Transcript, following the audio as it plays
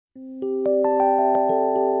VCR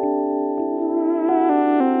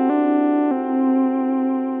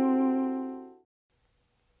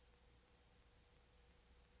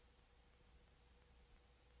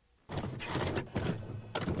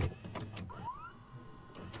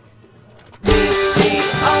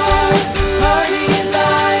Party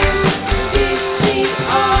Live,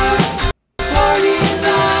 VCR Party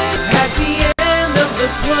Live. At the end of the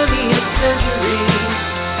 20th century,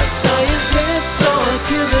 a scientist saw a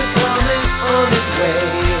killer comet on its way.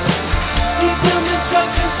 He filmed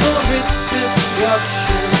instructions for its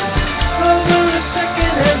destruction over a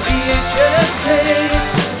second-hand VHS tape,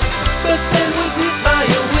 but then was hit by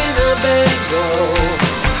a Winnebago.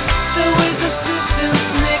 So his assistants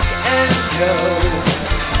Nick and Joe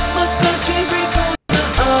must search every corner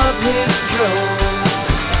of his drone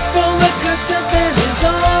for a cassette that is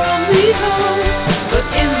our only home. But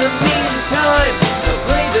in the meantime, they'll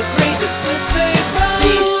play the greatest hits they find.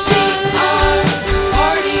 VCR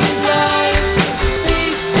Party Live,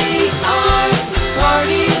 VCR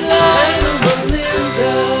Party Live.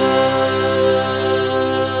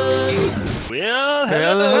 Melinda's. Well,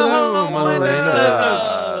 Hello,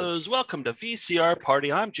 Melinda's. Welcome to VCR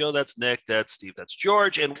Party. I'm Joe. That's Nick. That's Steve. That's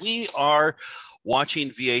George. And we are watching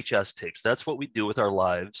VHS tapes. That's what we do with our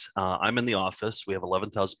lives. I'm in the office. We have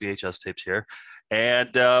 11,000 VHS tapes here.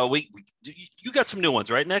 And you got some new ones,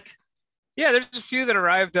 right, Nick? Yeah, there's a few that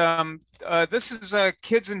arrived. This is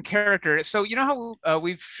Kids in Character. So you know how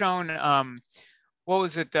we've shown, what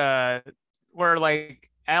was it, where like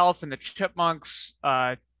Alf and the Chipmunks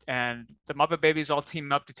and the Muppet Babies all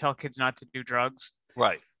team up to tell kids not to do drugs?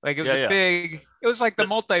 Right. Like it was it was like the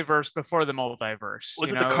multiverse before the multiverse.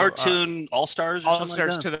 Was it the cartoon All-Stars or something like that?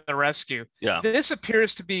 All-Stars to the rescue. Yeah. This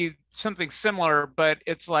appears to be something similar, but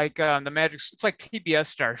it's like it's like PBS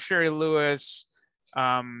stars, Sherry Lewis,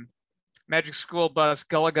 Magic School Bus,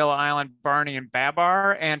 Gullah Gullah Island, Barney and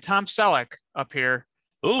Babar, and Tom Selleck up here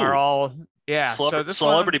are all so this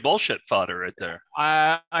celebrity bullshit fodder right there.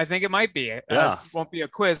 I think it might be. Won't be a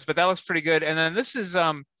quiz, but that looks pretty good. And then this is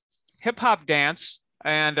hip hop dance.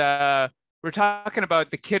 And we're talking about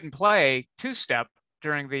the Kid and Play two-step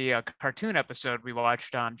during the cartoon episode we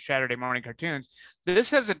watched on Saturday Morning Cartoons. This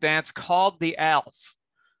has a dance called the Alf.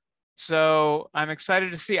 So I'm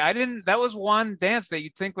excited to see. That was one dance that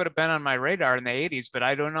you'd think would have been on my radar in the 80s, but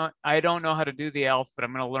I don't know how to do the Alf, but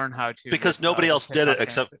I'm going to learn how to. Because nobody else did it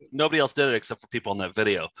except for people in that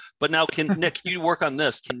video. But now, Nick, you work on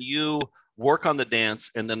this. Can you work on the dance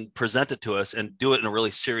and then present it to us and do it in a really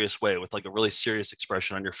serious way with like a really serious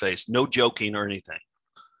expression on your face? No joking or anything.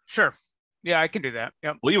 Sure. Yeah, I can do that.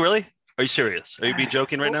 Yep. Will you really? Are you serious? Are you be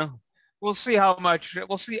joking right now? We'll see how much.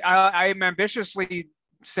 We'll see. I'm ambitiously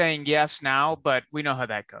saying yes now, but we know how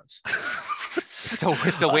that goes.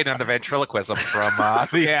 We're still waiting on the ventriloquism from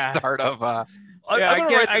the start of. I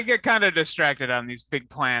get kind of distracted on these big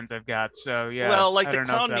plans I've got. So yeah. Well, like the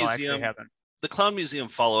Clown Museum. The Clown Museum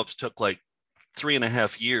follow-ups took like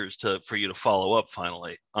 3.5 years for you to follow up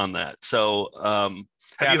finally on that. So have you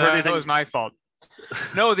heard anything? That was my fault.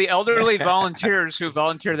 No, the elderly volunteers who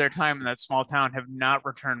volunteer their time in that small town have not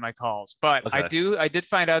returned my calls. But okay. I did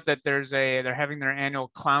find out that they're having their annual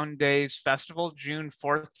Clown Days Festival, June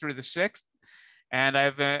 4th through the 6th. And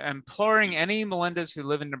I've imploring any Melindas who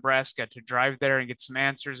live in Nebraska to drive there and get some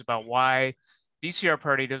answers about why VCR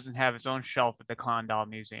Party doesn't have its own shelf at the Clown Doll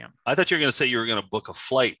Museum. I thought you were going to say you were going to book a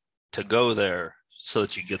flight to go there so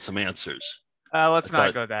that you get some answers. Let's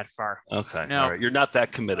not go that far. Okay. No. All right. You're not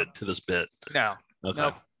that committed to this bit. No. Okay.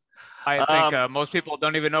 Nope. I think most people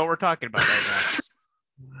don't even know what we're talking about right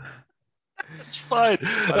now. It's fine.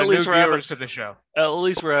 At least we're viewers to the show. At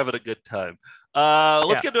least we're having a good time.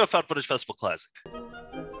 Let's get into a Found Footage Festival classic.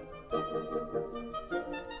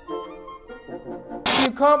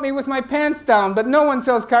 You caught me with my pants down, but no one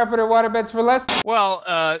sells carpet or waterbeds for less.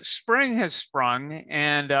 Well, spring has sprung,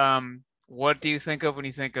 and what do you think of when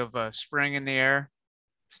you think of spring in the air?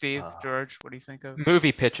 Steve, George, what do you think of?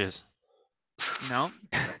 Movie pitches. No.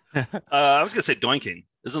 I was going to say doinking.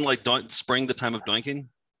 Isn't like spring the time of doinking?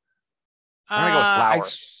 I'm going to go with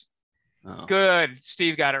flowers. Good.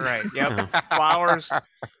 Steve got it right. Yep.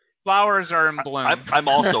 Flowers are in bloom. I'm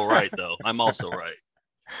also right, though. I'm also right.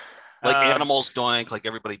 Like animals doink, like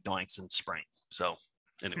everybody doinks in spring. So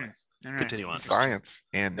anyway, continue on. Science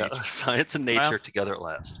and nature. Science and nature together at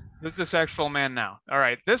last. Who's the sexual man now? All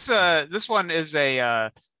right. This one is a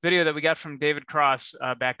video that we got from David Cross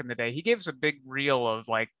back in the day. He gave us a big reel of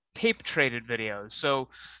like tape traded videos. So,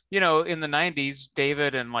 you know, in the 90s,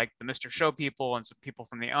 David and like the Mr. Show people and some people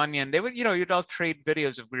from The Onion, they would, you know, you'd all trade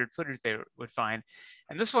videos of weird footage they would find.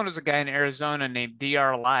 And this one was a guy in Arizona named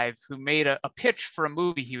DR Live who made a pitch for a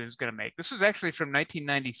movie he was going to make. This was actually from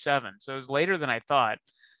 1997, so it was later than I thought.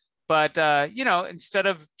 But, you know, instead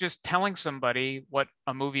of just telling somebody what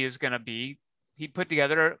a movie is going to be, he put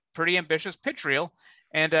together a pretty ambitious pitch reel.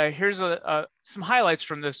 And here's some highlights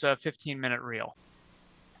from this 15-minute reel.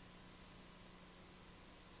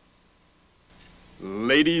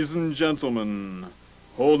 Ladies and gentlemen,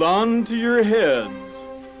 hold on to your heads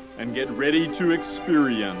and get ready to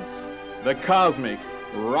experience the cosmic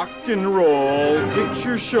rock and roll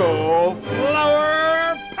picture show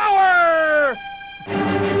Flower Power!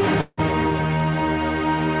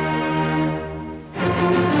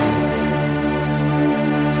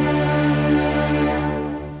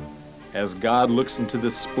 As God looks into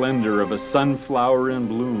the splendor of a sunflower in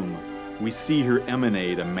bloom, we see her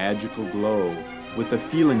emanate a magical glow with a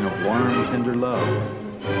feeling of warm, tender love.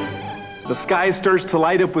 The sky starts to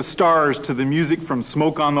light up with stars to the music from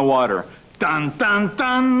Smoke on the Water. Dun dun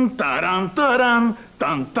dun dun dun dun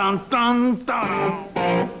dun dun dun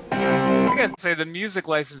dun. I gotta say, the music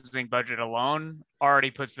licensing budget alone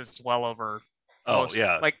already puts this well over.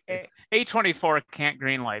 Like A24 can't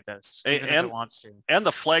greenlight this, even if it wants to. And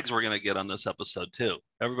the flags we're gonna get on this episode too.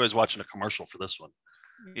 Everybody's watching a commercial for this one.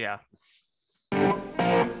 Yeah.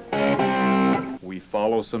 We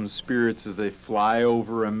follow some spirits as they fly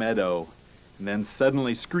over a meadow, and then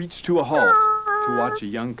suddenly screech to a halt to watch a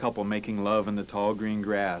young couple making love in the tall green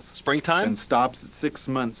grass. Springtime? And stops at 6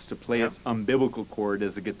 months to play its umbilical cord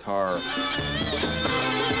as a guitar.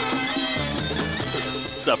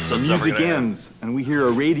 The music ends, and we hear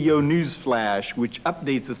a radio news flash which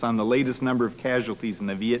updates us on the latest number of casualties in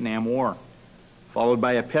the Vietnam War, followed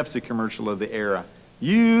by a Pepsi commercial of the era.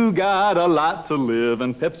 You got a lot to live,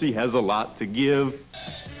 and Pepsi has a lot to give.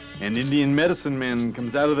 An Indian medicine man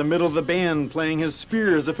comes out of the middle of the band playing his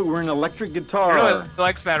spear as if it were an electric guitar. He really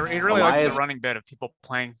likes that. He really likes the running bit of people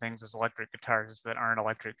playing things as electric guitars that aren't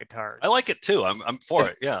electric guitars. I like it too. I'm for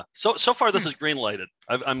it. Yeah. So far this is green lighted.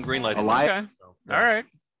 I'm green lighted. Okay. So, yeah. All right.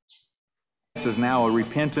 This is now a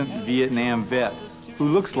repentant Vietnam vet who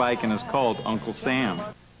looks like and is called Uncle Sam.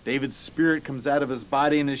 David's spirit comes out of his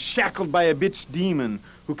body and is shackled by a bitch demon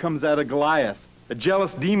who comes out of Goliath. A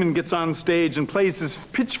jealous demon gets on stage and plays his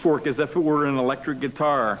pitchfork as if it were an electric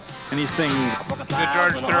guitar, and he sings. He's a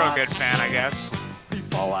George Thorogood fan, I guess.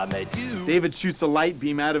 Oh, I met you. David shoots a light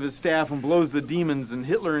beam out of his staff and blows the demons and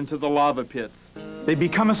Hitler into the lava pits. They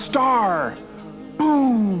become a star.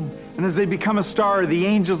 Boom! And as they become a star, the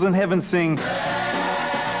angels in heaven sing. They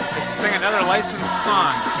sing another licensed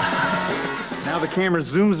song. Now the camera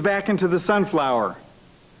zooms back into the sunflower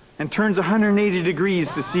and turns 180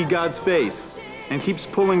 degrees to see God's face, and keeps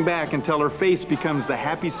pulling back until her face becomes the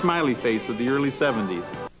happy smiley face of the early 70s.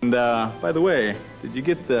 And by the way, did you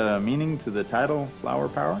get the meaning to the title, Flower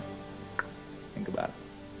Power? Think about it.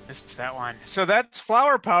 It's that one. So that's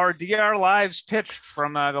Flower Power, DR Live's pitch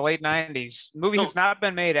from the late 90s. Movie has not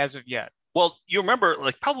been made as of yet. Well, you remember,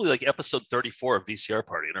 probably episode 34 of VCR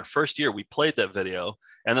Party. In our first year, we played that video,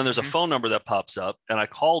 and then there's a phone number that pops up, and I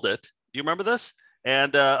called it. Do you remember this?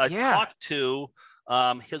 And I talked to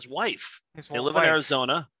his wife. They live in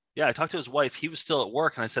Arizona. Yeah, I talked to his wife. He was still at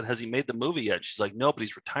work, and I said, has he made the movie yet? She's like, no, but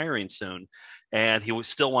he's retiring soon, and he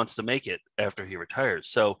still wants to make it after he retires.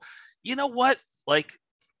 So, you know what?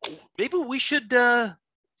 Maybe we should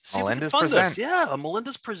see if we can fund this. Yeah,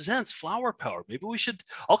 Melinda's Presents Flower Power. Maybe we should.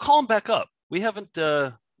 I'll call him back up. We haven't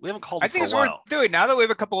called him for a while. I think it's worth doing. Now that we have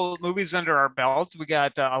a couple of movies under our belt, we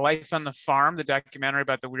got A Life on the Farm, the documentary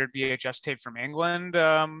about the weird VHS tape from England,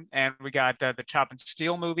 and we got the Chop and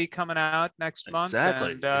Steel movie coming out next month.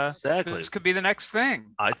 Exactly. This could be the next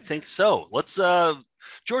thing. I think so. Let's,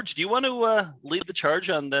 George, do you want to lead the charge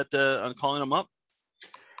on that? On calling them up?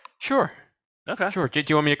 Sure. Okay. Sure. Do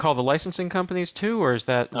you want me to call the licensing companies too, or will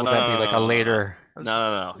that be a later?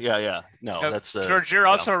 No. Yeah. No, that's George. You're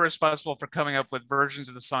also responsible for coming up with versions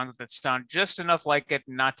of the songs that sound just enough like it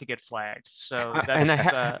not to get flagged. So that's, and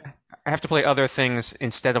I have to play other things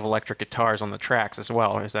instead of electric guitars on the tracks as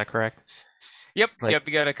well. Is that correct? Yep. You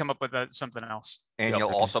got to come up with something else. And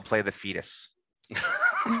you'll also play the fetus.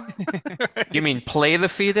 You mean play the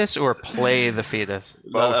fetus or play the fetus?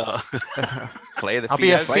 Both. Play the fetus. I'll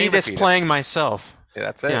be a fetus playing myself. Yeah,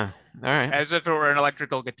 that's it. Yeah. All right. As if it were an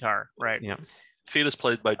electrical guitar, right? Yeah. Fetus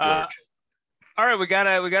played by George. All right, we got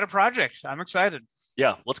a project. I'm excited.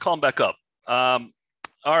 Yeah, let's call him back up. All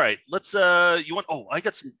right, let's. I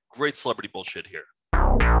got some great celebrity bullshit here.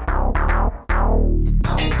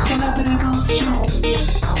 Celebrity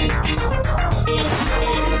bullshit.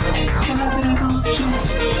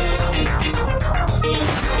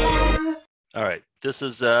 This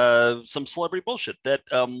is some celebrity bullshit that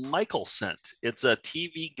Michael sent. It's a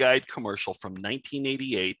TV guide commercial from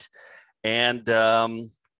 1988. And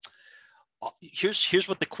here's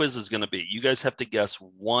what the quiz is going to be. You guys have to guess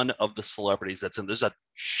one of the celebrities that's in. There's a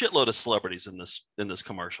shitload of celebrities in this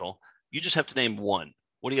commercial. You just have to name one.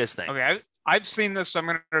 What do you guys think? Okay, I've seen this, so I'm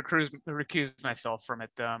going to recuse myself from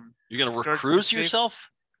it. You're going to recruise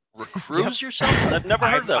yourself? Recruise yourself? I've never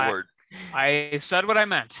heard that word. I said what I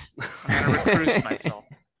meant. I'm going to recruise myself.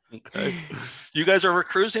 Okay. You guys are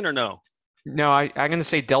recruising or no? No, I'm going to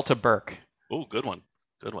say Delta Burke. Oh, good one.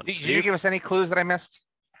 Good one. Did you give us any clues that I missed?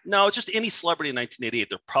 No, just any celebrity in 1988.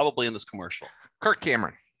 They're probably in this commercial. Kirk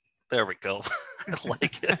Cameron. There we go. I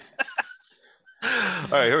like it. All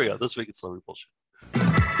right, here we go. This week it's celebrity bullshit.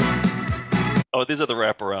 Oh, these are the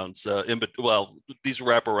wraparounds. These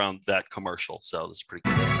wrap around that commercial, so this is pretty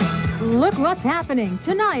good. Look what's happening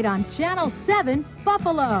tonight on Channel 7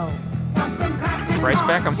 Buffalo. Bryce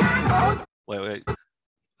Beckham. Wait.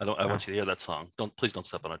 I want you to hear that song. Please don't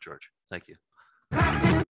step on it, George. Thank you. All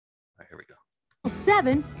right, here we go.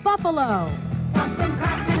 7 Buffalo.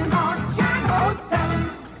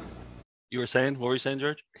 You were saying? What were you saying,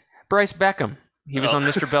 George? Bryce Beckham. He was on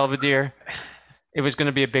Mr. Belvedere. It was going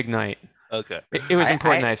to be a big night. Okay. It was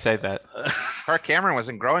important I say that. Kirk Cameron was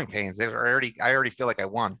in Growing Pains. I already feel like I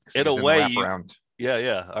won. In a way,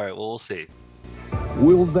 yeah. All right. Well, we'll see.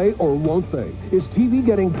 Will they or won't they? Is TV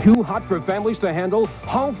getting too hot for families to handle?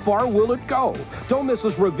 How far will it go? Don't miss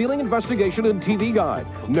this revealing investigation in TV Guide.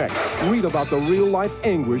 Next, read about the real-life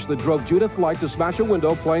anguish that drove Judith Light to smash a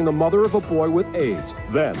window playing the mother of a boy with AIDS.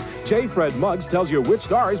 Then, J. Fred Muggs tells you which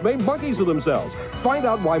stars made monkeys of themselves. Find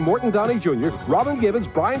out why Morton Downey Jr., Robin Gibbons,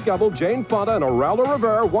 Brian Gubble, Jane Fonda, and Geraldo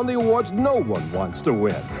Rivera won the awards no one wants to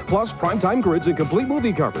win. Plus, primetime grids and complete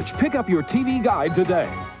movie coverage. Pick up your TV Guide today.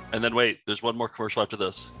 And then wait, there's one more commercial after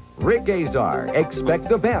this. Rick Azar, expect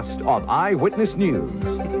the best of Eyewitness News.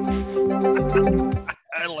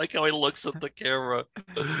 I like how he looks at the camera.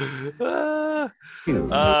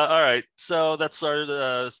 All right, so that started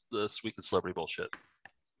this week in celebrity bullshit.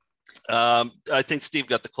 I think Steve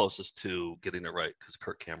got the closest to getting it right because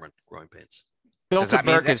Kirk Cameron, Growing Pains. Delta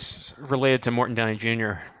Burke is related to Morton Downey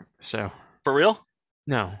Jr. So for real?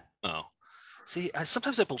 No. Oh, see,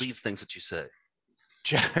 sometimes I believe things that you say.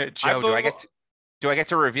 Joe, do I get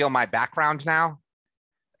to reveal my background now?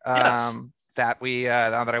 Yes.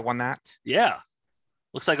 Now that I won that. Yeah.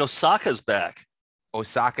 Looks like Osaka's back.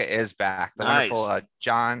 Osaka is back. The nice. Wonderful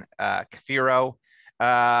John Cafiro.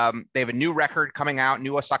 They have a new record coming out,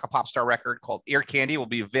 new Osaka pop star record called Ear Candy. Will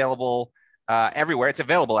be available everywhere. It's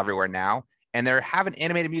available everywhere now. And they have an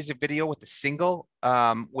animated music video with the single,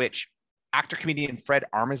 which actor-comedian Fred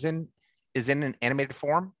Armisen is in an animated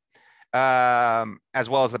form. As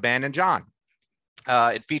well as the band and John.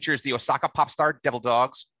 It features the Osaka pop star Devil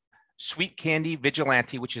Dogs, Sweet Candy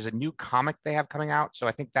Vigilante, which is a new comic they have coming out. So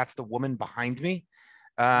I think that's the woman behind me.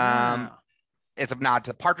 It's a nod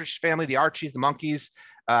to the Partridge Family, the Archies, the Monkeys.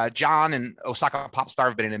 John and Osaka pop star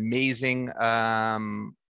have been an amazing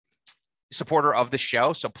supporter of the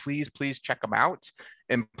show. So please check them out.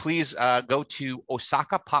 And please go to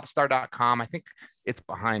osakapopstar.com. I think it's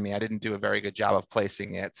behind me. I didn't do a very good job of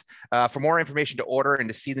placing it. For more information to order and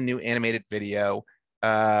to see the new animated video.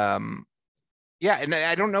 Yeah, and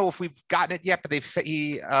I don't know if we've gotten it yet, but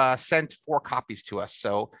he sent 4 copies to us.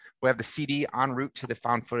 So we have the CD en route to the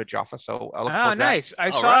found footage office. So I look forward to nice.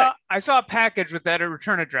 that. I saw a package with that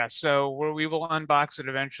return address, so we will unbox it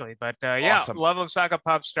eventually. But awesome. Love Osaka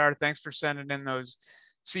Pop Star. Thanks for sending in those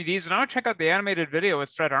CDs, and I want to check out the animated video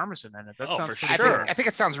with Fred Armisen in it. That sounds for sure. I think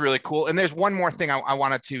it sounds really cool. And there's one more thing I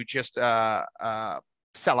wanted to just sell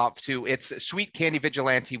out to. It's Sweet Candy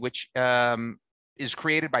Vigilante, which is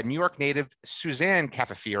created by New York native Suzanne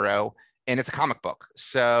Cafafiro, and it's a comic book.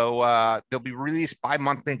 So they'll be released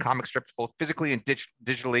bi-monthly in comic strips, both physically and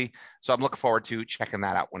digitally. So I'm looking forward to checking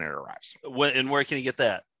that out when it arrives. And where can you get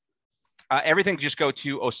that? Everything, just go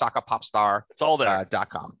to osakapopstar.com. It's all there.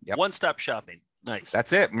 Yep. One-stop shopping. Nice.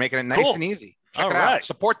 That's it. Making it nice and easy. Check it out.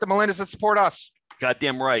 Support the Melendez that support us.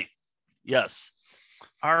 Goddamn right. Yes.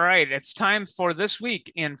 All right. It's time for This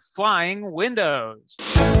Week in Flying Windows.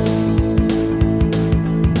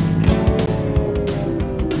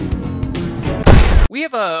 We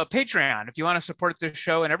have a Patreon. If you want to support this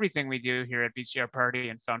show and everything we do here at VCR Party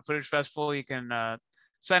and Found Footage Festival, you can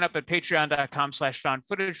sign up at patreon.com/Found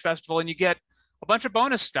Footage Festival, and you get a bunch of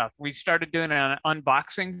bonus stuff. We started doing an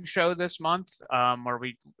unboxing show this month where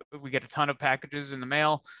we get a ton of packages in the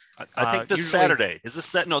mail. I think this Saturday is this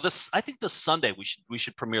set. No, I think this Sunday we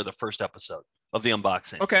should premiere the first episode of the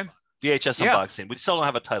unboxing. Okay. VHS unboxing. We still don't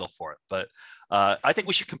have a title for it, but I think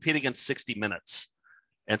we should compete against 60 Minutes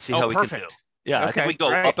and see how we can do. Yeah, I think we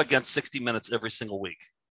go up against 60 Minutes every single week.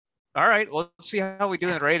 All right, well, let's see how we do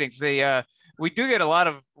in the ratings. We do get a lot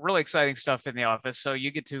of really exciting stuff in the office, so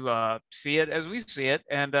you get to see it as we see it,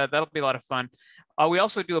 and that'll be a lot of fun. We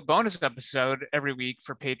also do a bonus episode every week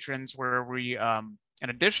for patrons, where we an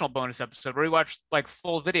additional bonus episode where we watch like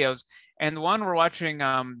full videos, and the one we're watching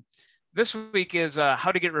this week is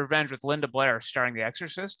How to Get Revenge with Linda Blair, starring The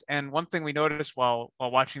Exorcist. And one thing we noticed while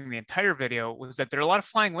watching the entire video was that there are a lot of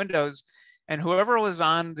flying windows, and whoever was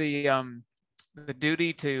on the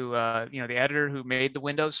duty to the editor who made the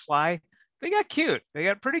windows fly, they got cute. They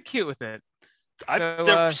got pretty cute with it.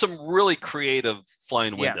 There's some really creative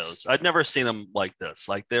flying windows. I'd never seen them like this.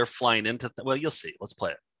 Like they're flying into. Well, you'll see. Let's play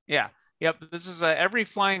it. Yeah. Yep. This is every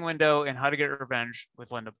flying window in How to Get Revenge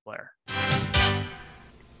with Linda Blair.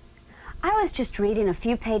 I was just reading a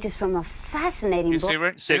few pages from a fascinating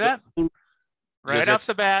book. See that? Right off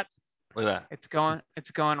the bat. Look at that.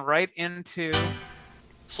 It's going right into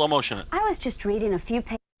slow motion. I was just reading a few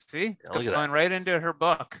pages. See, it's going right into her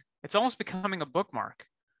book. It's almost becoming a bookmark.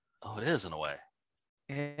 Oh, it is in a way.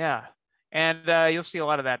 Yeah, and you'll see a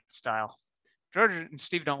lot of that style. George and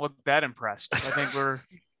Steve don't look that impressed. I think we're.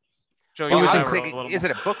 Is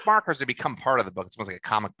it a bookmark or does it become part of the book? It's almost like a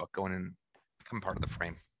comic book going in, become part of the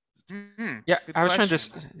frame. Mm-hmm. Yeah, I was trying to.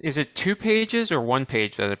 Is it 2 pages or 1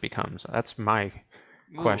 page that it becomes? That's my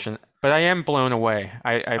question. But I am blown away.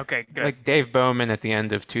 Okay, good. Like Dave Bowman at the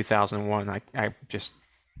end of 2001. I just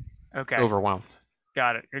overwhelmed.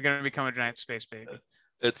 Got it. You're going to become a giant space baby.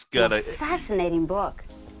 It's good. Fascinating book.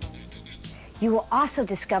 You will also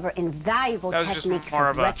discover invaluable techniques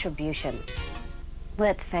of retribution.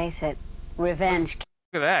 Let's face it, revenge.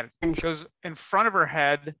 Look at that. It goes in front of her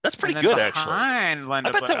head. That's pretty good, actually. Linda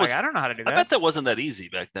I bet that was. I don't know how to do that. I bet that wasn't that easy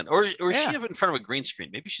back then. Or is she in front of a green screen?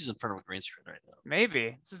 Maybe she's in front of a green screen right now.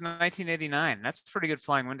 Maybe. This is 1989. That's pretty good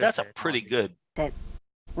flying window. That's a pretty good.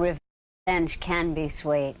 Revenge can be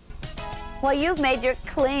sweet. Well, you've made your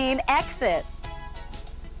clean exit.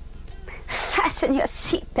 Fasten your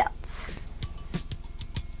seatbelts.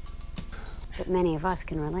 That many of us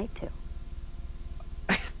can relate to.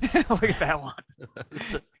 Look at that one.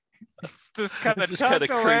 It's just kind of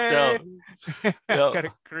creeped out. Kind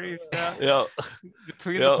of creeped out. Yeah.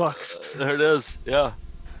 Between the books. There it is. Yeah.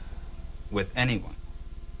 With anyone.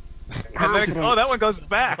 That one goes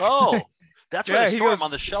back. Oh, that's why they store them on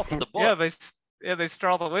the shelf of the books. They store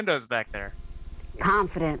all the windows back there.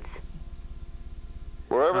 Confidence.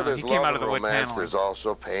 Wherever there's love and romance, there's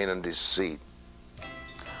also pain and deceit.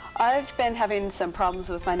 I've been having some problems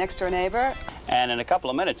with my next door neighbor. And in a couple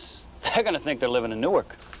of minutes, they're going to think they're living in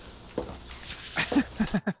Newark.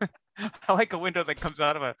 I like a window that comes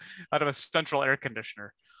out of a central air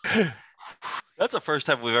conditioner. That's the first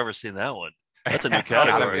time we've ever seen that one. That's a new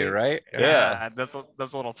category, right? Yeah, that's a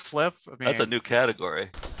little flip. I mean, that's a new category.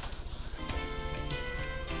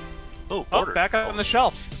 Oh, back up on the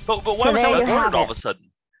shelf. But why was that ordered all of a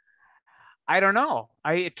sudden? I don't know.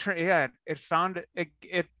 It found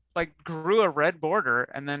it like grew a red border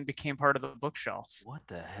and then became part of the bookshelf. What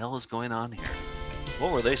the hell is going on here?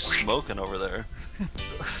 What were they smoking over there?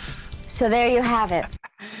 So there you have it.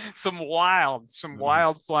 Some wild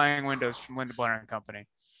flying windows from Linda Blair and Company.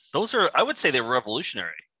 Those are, I would say, they were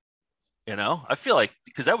revolutionary. You know, I feel like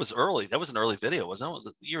because that was early. That was an early video, wasn't it?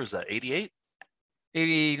 What year was that? 88?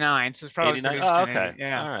 89. So it's probably 89. Oh, okay.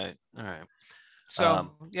 Yeah. All right.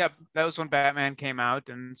 So that was when Batman came out,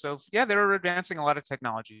 and so they were advancing a lot of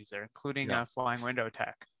technologies there, including flying window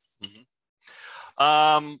tech.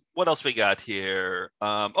 Mm-hmm. What else we got here?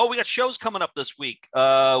 We got shows coming up this week.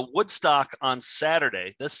 Woodstock on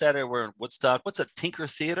Saturday. This Saturday we're in Woodstock. What's that? Tinker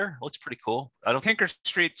Theater? Looks pretty cool. Tinker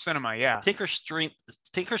Street Cinema. Yeah. Tinker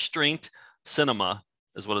Street Cinema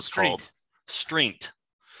is what it's called. Street.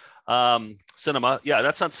 Cinema. Yeah,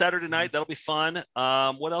 that's on Saturday night. That'll be fun.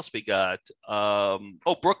 What else we got?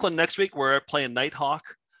 Brooklyn next week. We're playing Nighthawk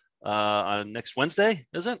on next Wednesday,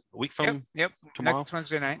 is it? A week from tomorrow? Next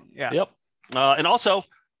Wednesday night. Yeah. Yep. And also,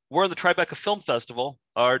 we're in the Tribeca Film Festival,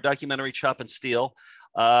 our documentary Chop and Steal.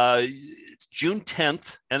 It's June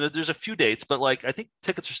 10th, and there's a few dates, but I think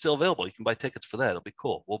tickets are still available. You can buy tickets for that. It'll be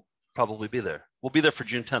cool. We'll probably be there. We'll be there for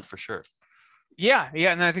June 10th for sure. Yeah,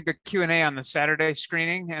 and I think the Q&A on the Saturday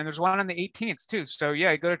screening, and there's one on the 18th too. So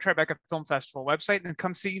go to Tribeca Film Festival website and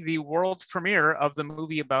come see the world premiere of the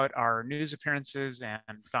movie about our news appearances and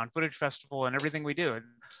found footage festival and everything we do.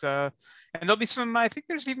 And there'll be some. I think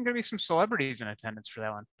there's even going to be some celebrities in attendance for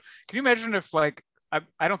that one. Can you imagine if I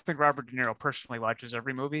don't think Robert De Niro personally watches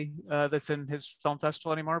every movie that's in his film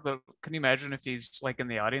festival anymore, but can you imagine if he's in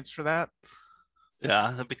the audience for that?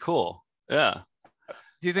 Yeah, that'd be cool. Yeah.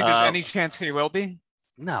 Do you think there's any chance he will be?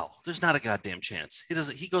 No, there's not a goddamn chance. He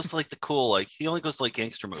doesn't. He goes to like the cool, like he only goes to like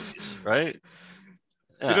gangster movies, right?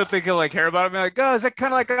 Yeah. You don't think he'll like hear about it and be like, oh, is that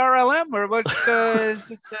kind of like RLM or what?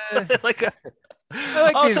 Like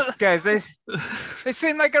I like these guys. They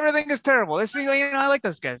seem like everything is terrible. They seem, you know, I like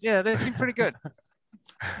those guys. Yeah, they seem pretty good.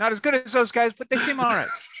 Not as good as those guys, but they seem all right.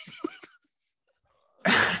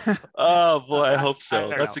 Oh boy, I hope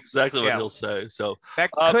so. That's exactly what he'll say. So that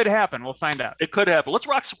could happen. We'll find out. It could happen. Let's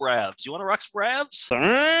rock some ravs. You want to rock some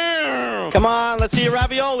ravs? Come on, let's see your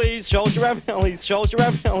raviolis. Show us your raviolis. Show us your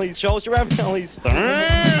raviolis. Show us your raviolis.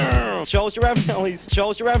 Show us your raviolis. Show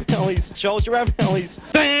us your raviolis. Show us your raviolis.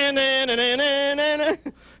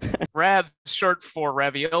 Rav short for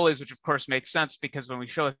raviolis, which of course makes sense because when we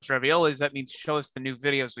show us raviolis, that means show us the new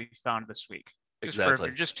videos we found this week. Exactly. If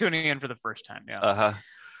you're just tuning in for the first time. Yeah.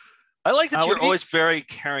 I like that you're always very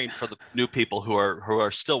caring for the new people who are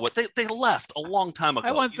still what they left a long time ago.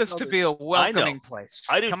 I want this to be a welcoming place.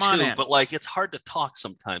 I do Come too, on in. but like it's hard to talk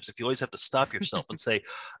sometimes if you always have to stop yourself and say,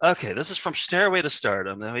 okay, this is from Stairway to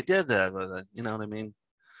Stardom. And we did that. You know what I mean?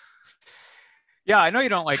 Yeah, I know you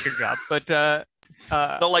don't like your job, but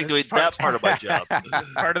don't like doing that part of my job.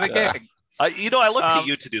 Part of the gig. I look to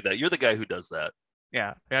you to do that. You're the guy who does that.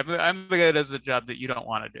 Yeah, I'm the guy that does the job that you don't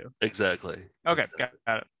want to do. Exactly. Okay, got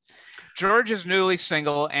it. George is newly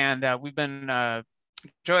single, and we've been.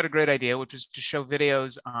 Joe had a great idea, which was to show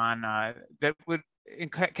videos on that would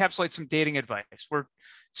encapsulate some dating advice. We're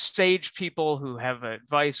sage people who have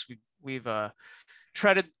advice. We've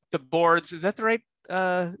treaded the boards. Is that the right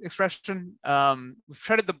expression? We've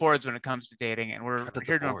treaded the boards when it comes to dating, and we're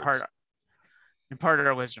here to impart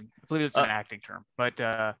our wisdom. I believe it's an acting term, but.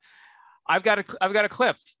 I've got a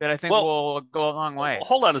clip that I think will go a long way.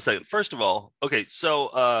 Hold on a second. First of all, okay,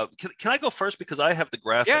 so can I go first because I have the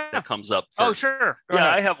graphic that comes up first. Oh, sure. Go ahead.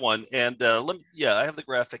 I have one, and I have the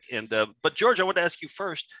graphic. And but George, I want to ask you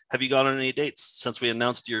first: have you gone on any dates since we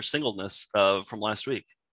announced your singleness from last week?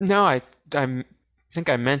 No, I think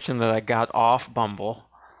I mentioned that I got off Bumble,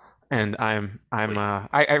 and I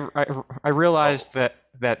realized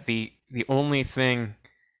that the only thing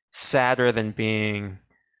sadder than being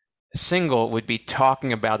single would be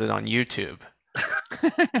talking about it on YouTube.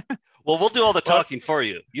 Well, we'll do all the talking for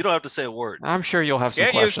you. You don't have to say a word. I'm sure you'll have some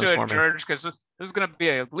questions for me. Get used to it, George, because this is going to be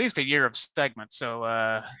at least a year of segments.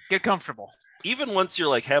 So get comfortable. Even once you're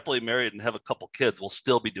like happily married and have a couple kids, we'll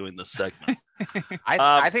still be doing this segment.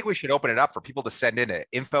 I think we should open it up for people to send in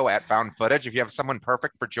info@found footage. If you have someone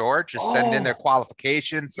perfect for George, just send in their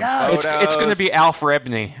qualifications. Photos. It's going to be Alf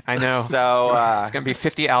Rebney. I know. So it's going to be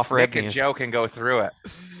 50 Alf Rebneys. Nick and Joe can go through it.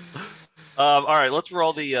 All right, let's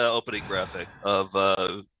roll the opening graphic of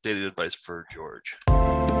dating advice for George.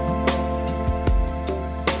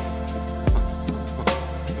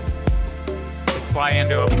 Fly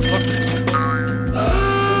into a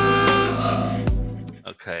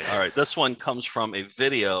Okay, all right. This one comes from a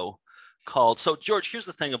video called. So, George, here's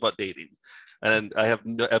the thing about dating, and I have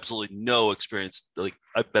absolutely no experience. Like,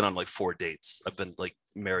 I've been on like 4 dates. I've been like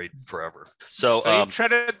married forever. So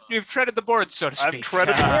you've treaded the boards, so to speak. I've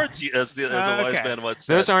treaded the boards, as a wise man once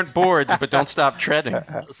said. Those aren't boards, but don't stop treading.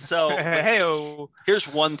 So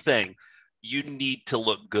here's one thing: you need to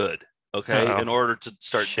look good, okay, in order to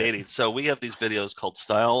start dating. So we have these videos called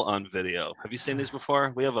Style on Video. Have you seen these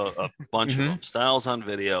before? We have a bunch of them. Styles on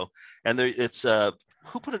Video, and it's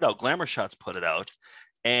who put it out? Glamour Shots put it out,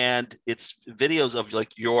 and it's videos of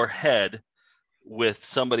like your head with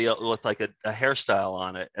somebody else with like a hairstyle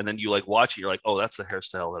on it, and then you like watch it, you're like, oh, that's the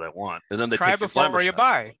hairstyle that I want, and then they try take before you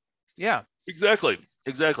buy. Yeah, exactly.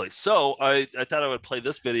 So I thought I would play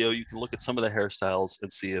this video. You can look at some of the hairstyles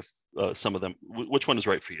and see if some of them, which one is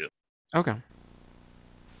right for you. Okay.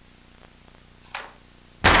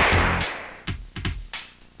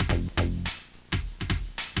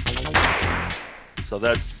 So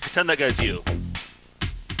pretend that guy's you.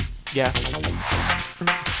 Yes.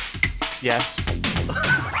 Yes.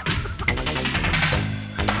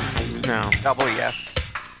 No. Double yes.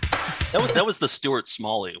 That was the Stuart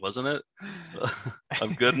Smalley, wasn't it?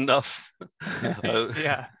 I'm good enough.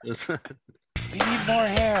 Yeah. We need more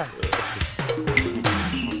hair.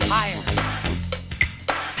 Higher.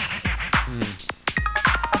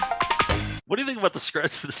 What do you think about the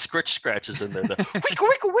scritch scratches in there? The wicka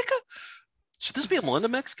wicka wicka. Should this be a Melinda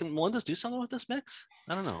mix? Can Melinda's do something with this mix?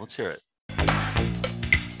 I don't know. Let's hear it.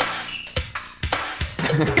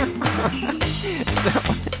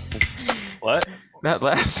 What? That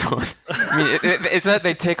last one. I mean, it's that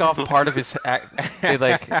they take off part of his. They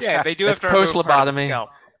like. Yeah, they do have to post lobotomy.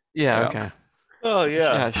 Yeah. Okay. Oh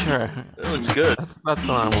yeah. Yeah, sure. That looks good. That's what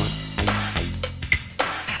I want.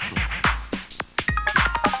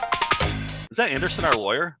 that Anderson, our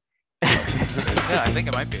lawyer? Yeah, I think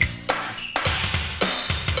it might be.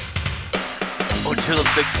 Oh, do you hear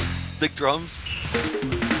those big drums?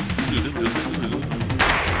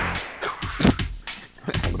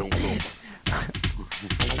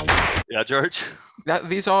 Yeah, George.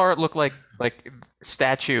 These look like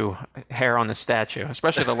statue hair on the statue,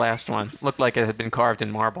 especially the last one. Looked like it had been carved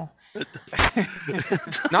in marble.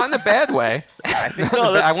 Not in a bad way.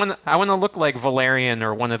 I want to look like Valerian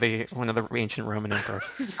or one of the ancient Roman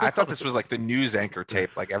emperors. I thought this was like the news anchor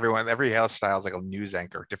tape. Like every hairstyle is like a news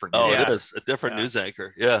anchor, different. Oh, it is a different news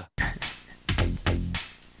anchor. Yeah.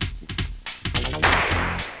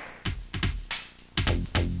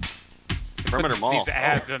 Perimeter Mall. These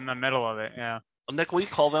ads in the middle of it. Yeah. Well, Nick, will you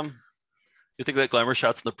call them? You think that Glamour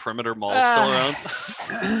Shots in the Perimeter Mall is still around?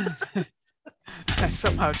 I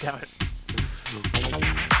somehow doubt it.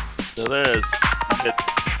 So there it is.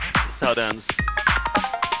 That's how it ends.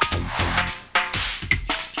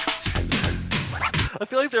 I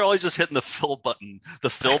feel like they're always just hitting the fill button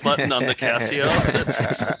on the Casio.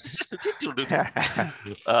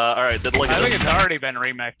 All right, then look at I think it's already been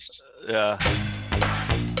remixed. Yeah.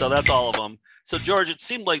 So that's all of them. So George, it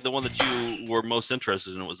seemed like the one that you were most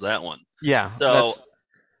interested in was that one. Yeah. So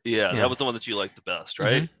that was the one that you liked the best,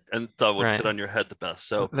 right? Mm-hmm. And thought would fit on your head the best.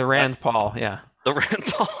 So the Rand Paul, yeah. The Rand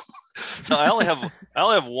Paul. So I only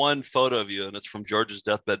have one photo of you, and it's from George's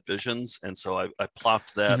Deathbed Visions, and so I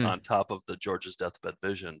plopped that on top of the George's Deathbed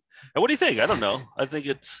Vision. And what do you think? I don't know. I think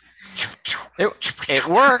it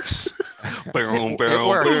works. Boom, it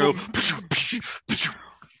works.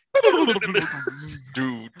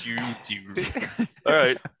 All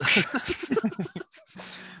right.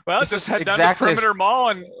 Well, just head down to Perimeter Mall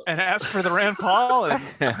and ask for the Rand Paul. And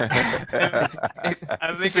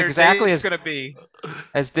I think exactly as going to be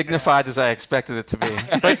as dignified as I expected it to be.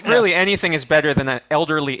 But really, anything is better than an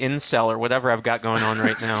elderly incel or whatever I've got going on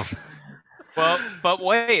right now. Well, but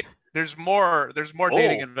wait. There's more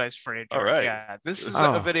dating advice for you, George. All right. Yeah, this is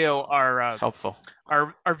a video helpful.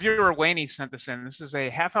 Our viewer Wayne sent this in. This is a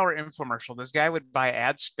half-hour infomercial. This guy would buy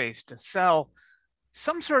ad space to sell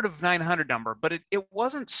some sort of 900 number, but it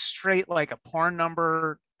wasn't straight like a porn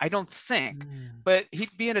number, I don't think. But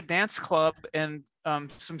he'd be in a dance club and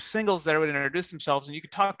some singles there would introduce themselves, and you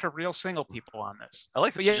could talk to real single people on this. I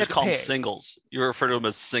like that you just call them singles. You refer to them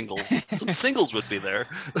as singles. Some singles would be there.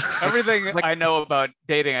 Everything I know about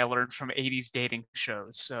dating, I learned from 80s dating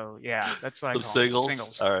shows. So yeah, that's what I call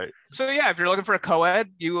singles. All right. So yeah, if you're looking for a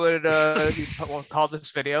co-ed, you would call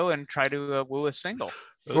this video and try to woo a single.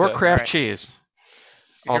 Or Kraft cheese.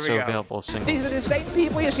 Also available single. These are the same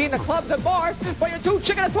people you see in the clubs and bars, but you're too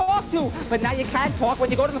chicken to talk to. But now you can't talk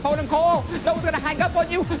when you go to the phone and call. No one's going to hang up on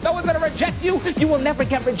you. No one's going to reject you. You will never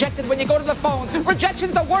get rejected when you go to the phone.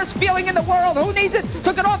 Rejection's the worst feeling in the world. Who needs it?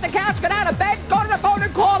 So get off the couch, get out of bed, go to the phone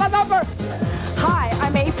and call a number. Hi,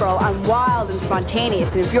 I'm April. I'm wild and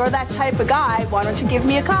spontaneous. And if you're that type of guy, why don't you give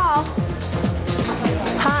me a call?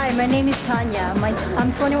 Hi, my name is Tanya.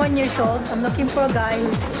 I'm 21 years old. I'm looking for a guy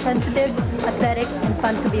who's sensitive, athletic, and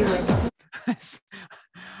fun to be with.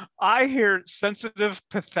 I hear sensitive,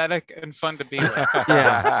 pathetic, and fun to be with.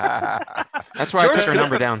 Yeah. That's why I took her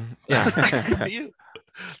number down. Yeah.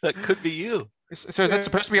 That could be you. So is that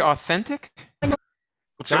supposed to be authentic?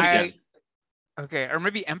 Okay, or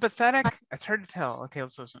maybe empathetic? It's hard to tell. Okay,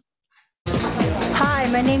 let's listen. Hi,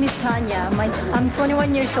 my name is Tanya. I'm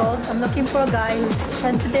 21 years old. I'm looking for a guy who's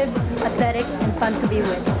sensitive, athletic, and fun to be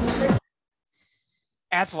with.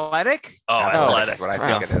 Athletic? Oh, athletic. What I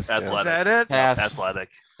think it is. Athletic. Is that it? Pass. Athletic.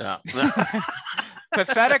 Yeah.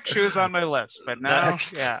 Pathetic shoes on my list, but now,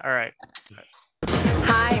 all right.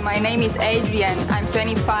 Hi, my name is Adrian. I'm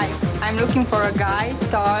 25. I'm looking for a guy,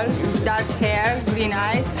 tall, dark hair, green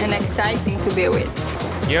eyes, and exciting to be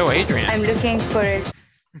with. Yo, Adrian. I'm looking for a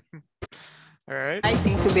all right.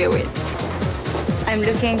 Exciting to be with. I'm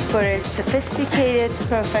looking for a sophisticated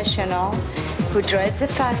professional who drives a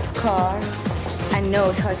fast car and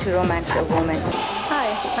knows how to romance a woman.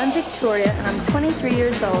 Hi, I'm Victoria, and I'm 23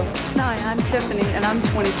 years old. Hi, I'm Tiffany, and I'm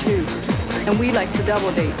 22. And we like to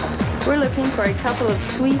double date. We're looking for a couple of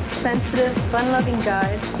sweet, sensitive, fun-loving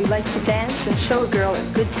guys who like to dance and show a girl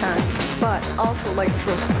a good time. But also likes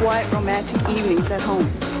those quiet, romantic evenings at home.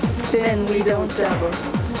 Then we don't double.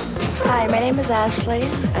 Hi, my name is Ashley.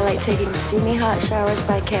 I like taking steamy hot showers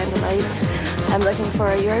by candlelight. I'm looking for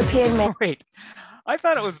a European man. Wait, I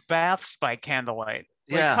thought it was baths by candlelight.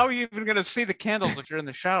 Yeah. How are you even going to see the candles if you're in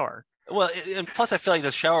the shower? Well, and plus I feel like the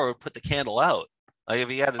shower would put the candle out. Like if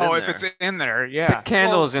you had it in there. If it's in there, yeah. The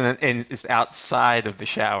candle is outside of the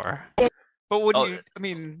shower. But wouldn't you? I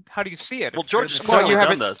mean, how do you see it? Well, George, you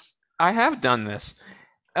haven't done this. I have done this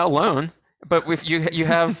alone. But if you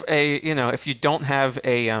have a, if you don't have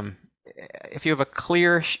a, if you have a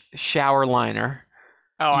clear shower liner.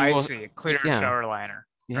 Oh, I see. Clear shower liner.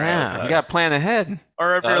 Yeah, right. You got to plan ahead.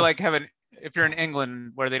 Or if you're if you're in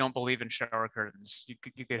England where they don't believe in shower curtains,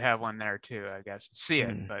 you could have one there too, I guess. See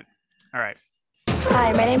it, but all right.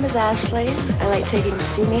 Hi, my name is Ashley. I like taking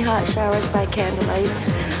steamy hot showers by candlelight.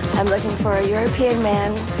 I'm looking for a European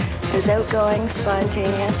man who's outgoing,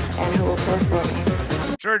 spontaneous, and who will care for me.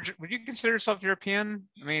 George, would you consider yourself European?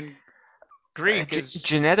 I mean, Greek is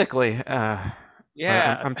genetically.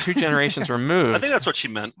 Yeah, I'm 2 generations removed. I think that's what she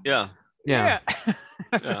meant. Yeah.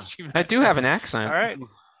 That's what she meant. I do have an accent. All right.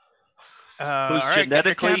 Who's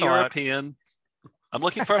genetically European? I'm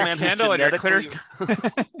looking for a man who's genetically.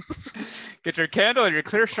 Get your candle and your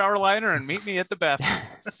clear shower liner and meet me at the bathroom.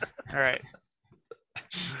 All right.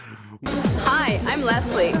 Hi, I'm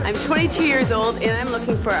Leslie. I'm 22 years old and I'm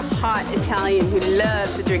looking for a hot Italian who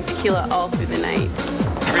loves to drink tequila all through the night.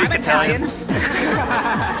 I'm Italian.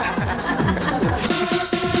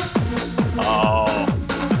 Oh,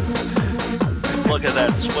 look at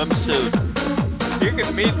that swimsuit. You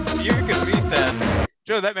can meet that.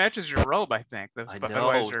 Joe, that matches your robe, I think. I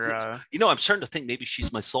know. I'm starting to think maybe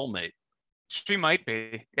she's my soulmate. She might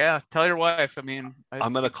be. Yeah, tell your wife. I mean,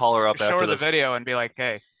 I'm gonna call her up show after her the this video and be like,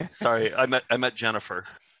 "Hey, sorry, I met Jennifer."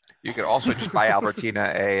 You could also just buy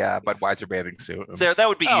Albertina a Budweiser bathing suit. That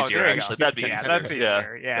would be easier, actually. That'd be easier. That's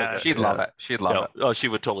easier. Yeah. She'd love it. She'd love it. Oh, she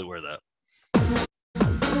would totally wear that.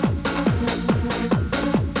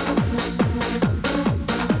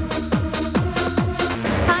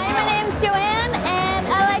 Hi, my name's Joanne, and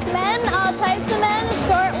I like men, all types of men,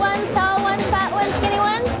 short ones, tall ones, fat ones, skinny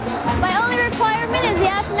ones. My only requirement is you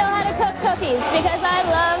have to know how to cook cookies, because I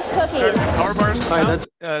love cookies. Power bars count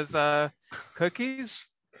as cookies?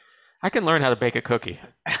 I can learn how to bake a cookie.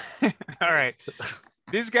 All right.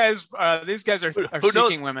 These guys are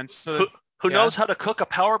seeking women. So who knows how to cook a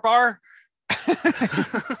power bar?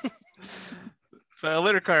 So a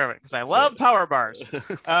little requirement, because I love power bars.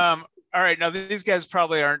 All right. Now these guys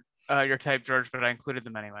probably aren't your type, George, but I included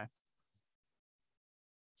them anyway.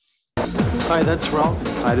 Hi, that's Ralph.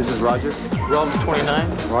 Hi, this is Roger. Ralph's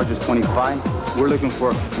 29. Roger's 25. We're looking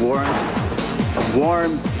for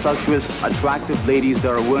warm, sumptuous, attractive ladies that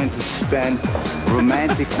are willing to spend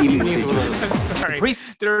romantic evenings with us. I'm sorry.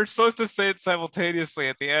 They were supposed to say it simultaneously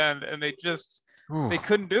at the end, and they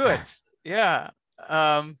couldn't do it. Yeah.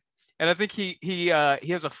 And I think he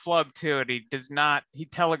has a flub too, and he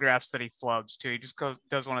telegraphs that he flubs too. He just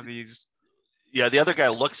does one of these. Yeah, the other guy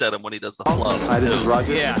looks at him when he does the flub. Hi, this is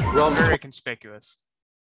Roger. Yeah, very conspicuous.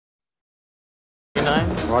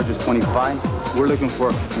 Roger's 25. We're looking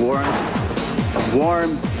for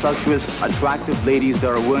warm, sumptuous, attractive ladies that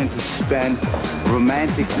are willing to spend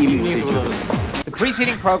romantic evenings with us. The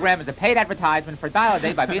preceding program is a paid advertisement for Dial a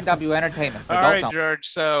Date by B&W Entertainment. All right, George.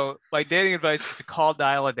 So my dating advice is to call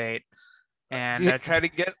Dial a Date and try to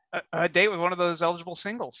get a date with one of those eligible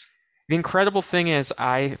singles. The incredible thing is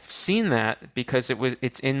I've seen that because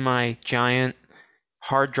it's in my giant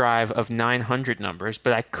hard drive of 900 numbers,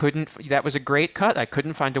 but that was a great cut. I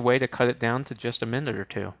couldn't find a way to cut it down to just a minute or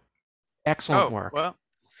two. Excellent work. Well,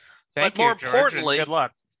 thank you, George, and good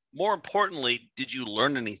luck. More importantly, did you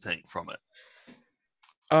learn anything from it?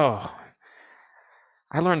 Oh,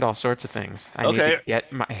 I learned all sorts of things. I need to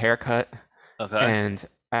get my hair cut, and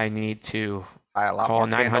I need to call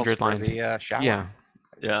 900 line. Yeah.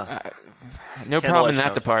 No problem in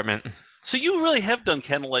that department. So you really have done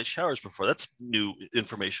candlelight showers before. That's new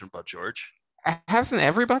information about George. Hasn't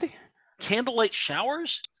everybody? Candlelight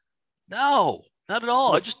showers? No, not at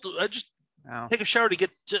all. I just take a shower to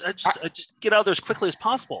I just get out there as quickly as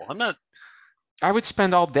possible. I would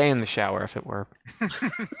spend all day in the shower if it were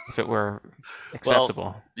acceptable.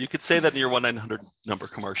 Well, you could say that in your 1-900 number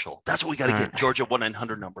commercial. That's what we got to get, Georgia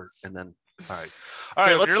 1-900 number, and then all right.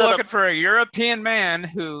 So let's you're looking for a European man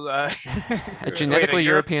who a genetically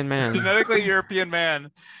European man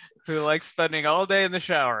who likes spending all day in the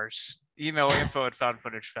showers. Email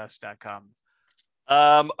info@foundfootagefest.com.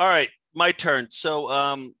 All right, my turn.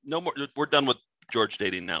 So no more. We're done with George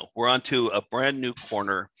dating now. We're on to a brand new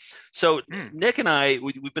corner. So Nick and I,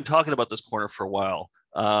 we've been talking about this corner for a while.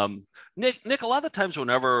 Nick, a lot of times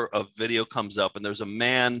whenever a video comes up and there's a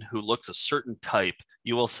man who looks a certain type,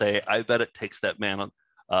 you will say, I bet it takes that man on,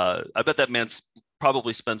 I bet that man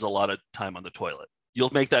probably spends a lot of time on the toilet. You'll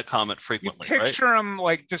make that comment frequently, you picture him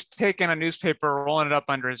like just taking a newspaper, rolling it up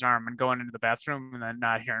under his arm and going into the bathroom and then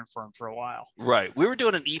not hearing from him for a while. Right. We were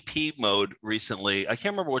doing an EP mode recently. I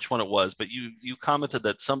can't remember which one it was, but you commented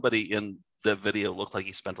that somebody in the video looked like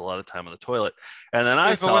he spent a lot of time on the toilet. And then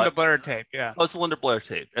I thought the Linda Blair tape, yeah. Oh, it's the Linda Blair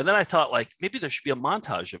tape. And then I thought, like, maybe there should be a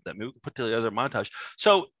montage of that. Maybe we can put together a montage.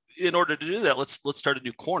 So in order to do that, let's start a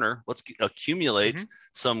new corner. Let's accumulate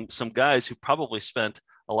some guys who probably spent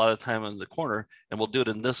a lot of time in the corner, and we'll do it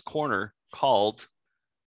in this corner called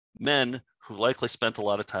Men Who Likely Spent a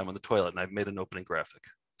Lot of Time on the Toilet. And I've made an opening graphic.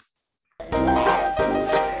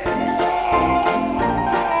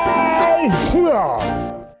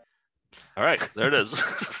 All right, there it is.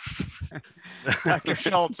 Dr.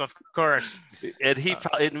 Schultz, of course. And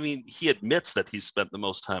he admits that he's spent the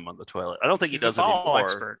most time on the toilet. I don't think he does it anymore.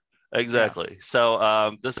 Expert. Exactly. Yeah.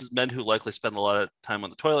 So this is Men Who Likely Spend a Lot of Time on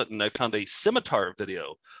the Toilet. And I found a Scimitar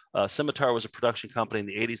video. Scimitar was a production company in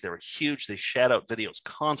the 80s. They were huge. They shat out videos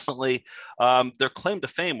constantly. Their claim to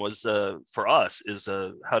fame was, for us, is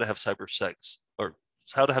how to have cyber sex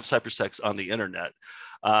on the internet.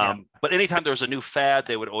 But anytime there was a new fad,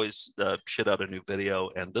 they would always shit out a new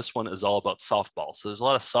video. And this one is all about softball. So there's a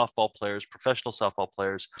lot of softball players, professional softball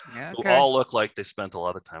players, who all look like they spent a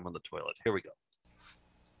lot of time on the toilet. Here we go.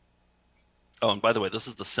 Oh, and by the way, this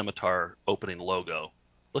is the Scimitar opening logo.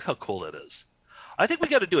 Look how cool that is. I think we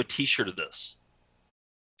got to do a t-shirt of this.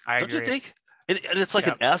 Don't you think? And it's like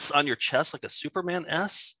an S on your chest, like a Superman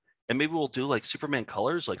S. And maybe we'll do like Superman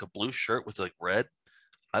colors, like a blue shirt with like red.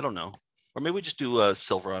 I don't know. Or maybe we just do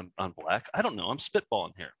silver on black. I don't know. I'm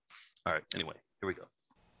spitballing here. All right. Anyway, here we go.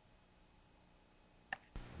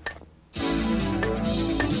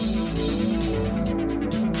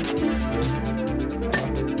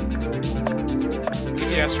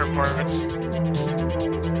 PBS reports.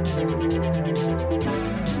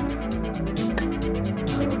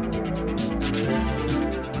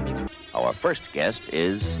 Our first guest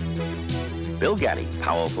is Bill Gaddy,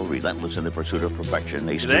 powerful, relentless in the pursuit of perfection,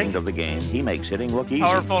 a student of the game. He makes hitting look easy.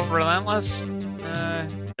 Powerful, relentless.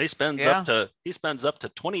 He spends up to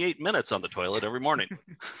 28 minutes on the toilet every morning.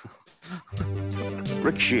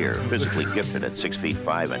 Rick Shear, physically gifted at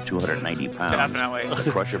 6'5" and 290 pounds. Definitely.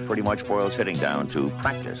 The Crusher pretty much boils hitting down to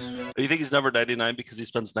practice. Do you think he's number 99 because he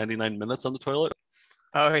spends 99 minutes on the toilet?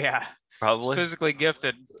 Oh yeah, probably. He's physically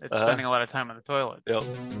gifted at spending a lot of time on the toilet. Yep.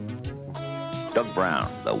 Doug Brown,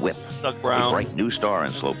 the whip, Doug Brown, a bright new star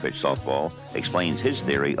in slow pitch softball, explains his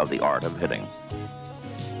theory of the art of hitting.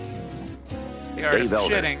 The art Dave of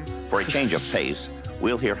Elder, shitting. For a change of pace,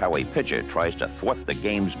 we'll hear how a pitcher tries to thwart the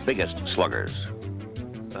game's biggest sluggers.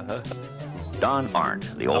 Don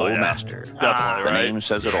Arndt, the old master. Definitely, the right? name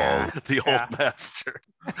says it all. The old master.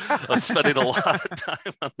 I'm spending a lot of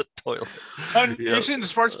time on the toilet. You seen the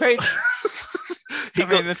sports page?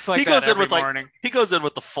 It's like he goes in with morning. He goes in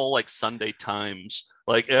with the full like Sunday Times,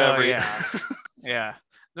 like every. Yeah.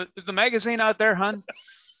 Is the magazine out there, hun?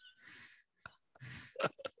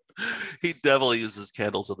 He definitely uses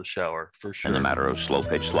candles in the shower for sure. In the matter of slow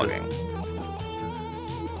pitch slugging.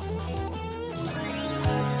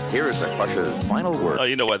 Here is the Crusher's final word. Oh,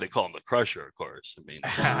 you know why they call him the Crusher, of course. I mean,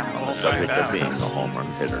 subject of being the home run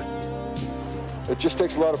hitter. It just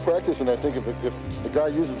takes a lot of practice, and I think if the guy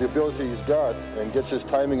uses the ability he's got and gets his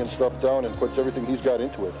timing and stuff down and puts everything he's got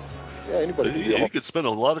into it, anybody can be you could spend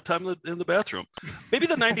a lot of time in the bathroom. Maybe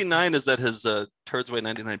the 99 is that his turds weigh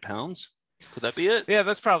 99 pounds. Could that be it? Yeah,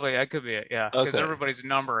 that could be it. Yeah, because Okay. everybody's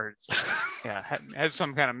number, has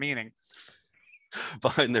some kind of meaning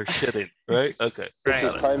behind their shitting, right? Okay. Puts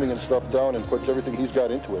his timing and stuff down and puts everything he's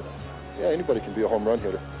got into it. Yeah, anybody can be a home run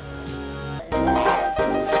hitter.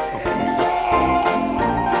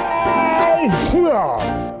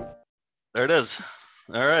 There it is.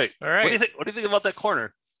 All right. What do you think? What do you think about that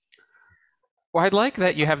corner? Well, I'd like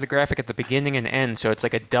that you have the graphic at the beginning and end, so it's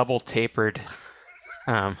like a double tapered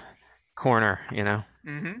corner, you know?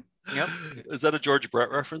 Mm-hmm. Yep. Is that a George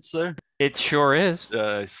Brett reference there? It sure is.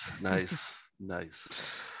 Nice.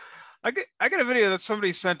 I got a video that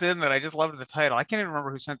somebody sent in that I just loved the title. I can't even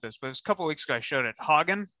remember who sent this, but it was a couple of weeks ago I showed it.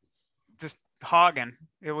 Hagen. Just Hagen.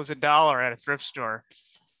 It was $1 at a thrift store.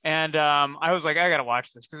 And I was like, I got to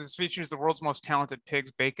watch this because it features the world's most talented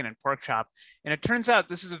pigs, bacon, and pork chop. And it turns out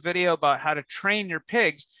this is a video about how to train your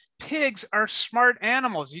pigs. Pigs are smart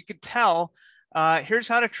animals. You could tell. Here's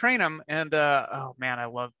how to train them. And oh man,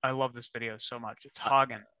 I love this video so much. It's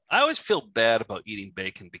Hagen. I always feel bad about eating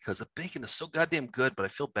bacon because the bacon is so goddamn good, but I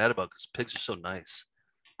feel bad about it because pigs are so nice.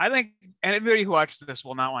 I think anybody who watches this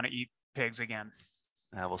will not want to eat pigs again.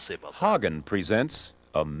 We'll see about that. Hagen presents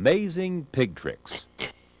Amazing Pig Tricks.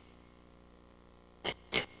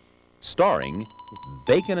 Starring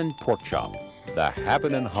Bacon and Pork Chop, the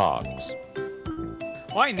Happening Hogs.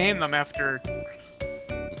 Why name them after...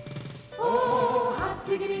 Oh, hot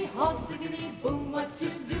diggity, hot ziggity, boom, what you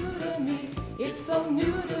do to me. It's It's so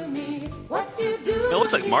new to me. What you do. It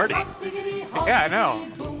looks like Marty. Yeah, I know.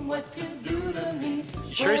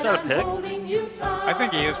 You sure he's not a pig? I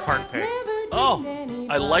think he is part pig. Oh,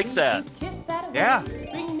 I like that. Yeah.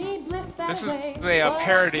 This is a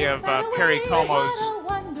parody of Perry Como's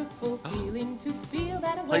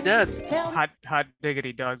Play Dead. Hot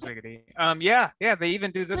Diggity Dog Ziggity. Yeah, they even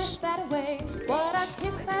do this.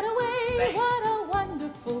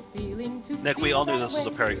 Nick, we all knew this was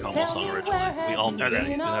a Perry Como song originally. We all knew that.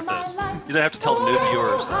 You didn't have to tell the new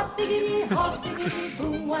viewers that.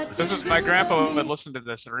 This is my grandpa would listen to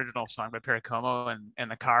this original song by Perry Como in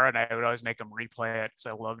the car, and I would always make him replay it because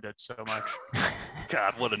I loved it so much.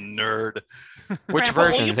 God, what a nerd! Which Grandpa,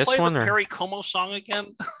 version? will you This play one the or Perry Como song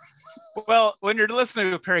again? Well, when you're listening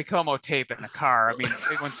to a Perry Como tape in the car, I mean,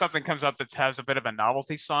 when something comes up that has a bit of a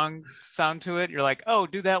novelty song sound to it, you're like, oh,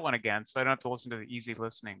 do that one again, so I don't have to listen to the easy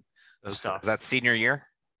listening stuff. Is that senior year?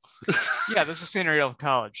 Yeah, this is senior year of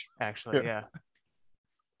college, actually. Yeah.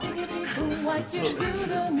 What you do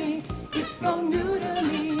to me, it's so new to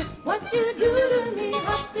me. What you do to me,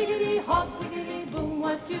 hot diggity, hot ziggity, boom.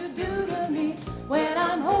 What you do to me when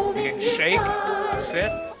I'm holding you shake, tight.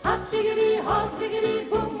 sit. Hot diggity, hot ziggity,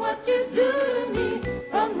 boom. What you do to me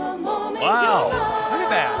from the moment Wow! you're mine. Look at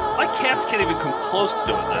that. My cats can't even come close to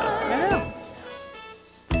doing that.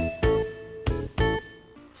 Yeah.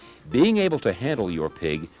 Being able to handle your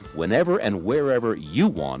pig whenever and wherever you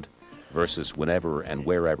want versus whenever and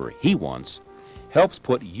wherever he wants helps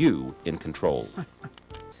put you in control.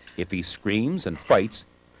 If he screams and fights,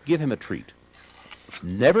 give him a treat.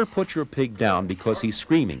 Never put your pig down because he's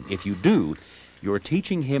screaming. If you do, you're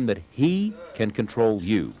teaching him that he can control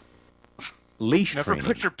you. Leash Never training.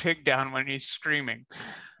 put your pig down when he's screaming.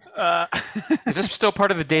 Is this still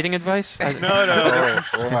part of the dating advice? No. Oh,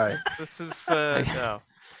 boy. This is no.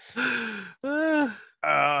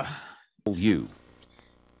 You.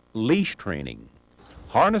 Leash training.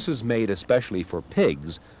 Harnesses made especially for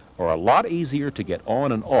pigs are a lot easier to get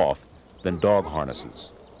on and off than dog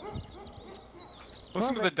harnesses.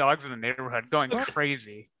 Listen to the dogs in the neighborhood going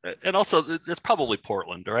crazy. And also, it's probably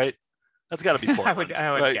Portland, right? That's got to be Portland.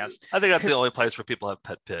 I would right? guess. I think that's the only place where people have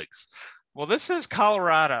pet pigs. Well, this is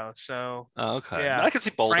Colorado, so. Oh, okay. Yeah. I can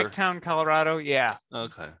see Boulder. Franktown, Colorado, yeah.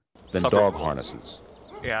 Okay. Than Suburb dog Boulder. harnesses.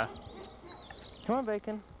 Yeah. Come on,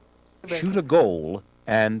 Bacon. Shoot a goal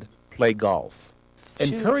and play golf.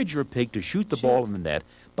 Encourage your pig to shoot the ball in the net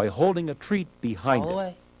by holding a treat behind All the it.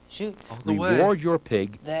 way. Shoot. All the way. Reward your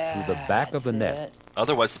pig through the back of the net.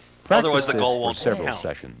 Otherwise Practice the this goal for won't several count.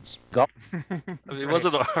 sessions. I mean,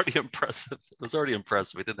 wasn't it already impressive? It was already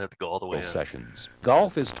impressive. We didn't have to go all the way in. Sessions.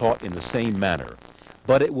 Golf is taught in the same manner,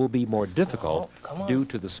 but it will be more difficult due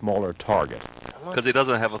to the smaller target. Because he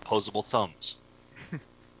doesn't have opposable thumbs.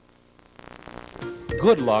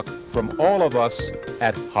 Good luck from all of us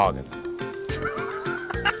at Hagen.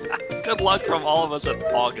 Good luck from all of us at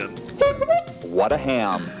Hagen. What a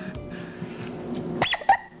ham.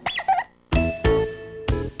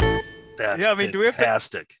 That's Yeah, I mean,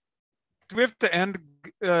 fantastic. Do we have to end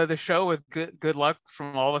the show with good luck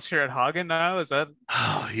from all of us here at Hagen now? Is that?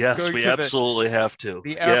 Oh, yes, going we to absolutely have to.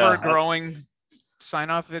 The Yeah. ever-growing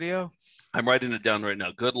sign-off video? I'm writing it down right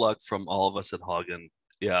now. Good luck from all of us at Hagen.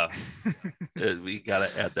 Yeah. We got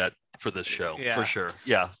to add that for this show for sure.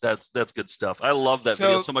 Yeah, that's good stuff. I love that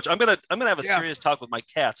video so much. I'm gonna have a serious talk with my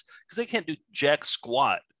cats because they can't do jack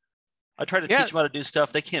squat. I try to teach them how to do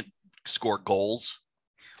stuff. They can't score goals.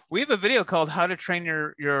 We have a video called "How to Train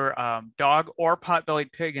Your Dog or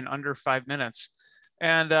Pot-Bellied Pig in Under 5 Minutes,"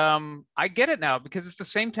 and I get it now because it's the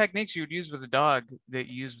same techniques you would use with a dog that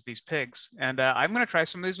you use with these pigs. And I'm going to try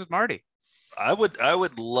some of these with Marty. I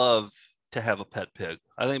would love to have a pet pig.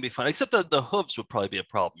 I think it'd be fun. Except the hooves would probably be a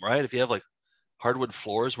problem, right? If you have like hardwood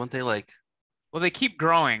floors, wouldn't they like? Well, they keep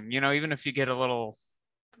growing. Even if you get a little,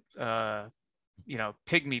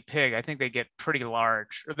 pygmy pig, I think they get pretty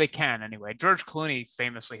large, or they can anyway. George Clooney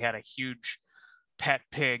famously had a huge pet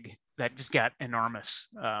pig that just got enormous.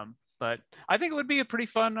 But I think it would be a pretty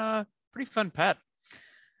fun pet.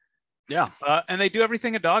 Yeah. And they do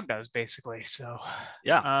everything a dog does, basically. So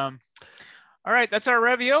yeah. All right, that's our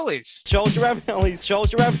raviolis. Shows your raviolis.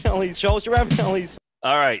 Shows your raviolis. Shows your raviolis.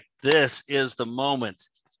 All right, this is the moment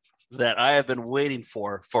that I have been waiting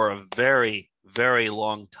for a very, very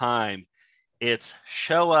long time. It's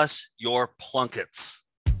show us your Plunketts.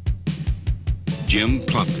 Jim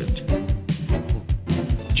Plunkett.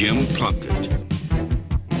 Jim Plunkett.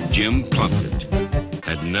 Jim Plunkett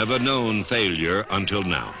had never known failure until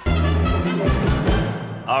now.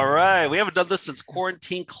 All right, we haven't done this since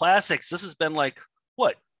Quarantine Classics. This has been like,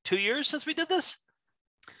 what, 2 years since we did this?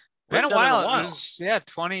 Been a while. It was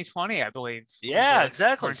 2020, I believe. Yeah,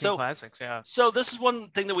 exactly. So classics. Yeah. So this is one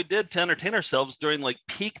thing that we did to entertain ourselves during like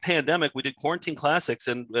peak pandemic. We did quarantine classics,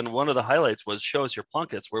 and one of the highlights was Show Us Your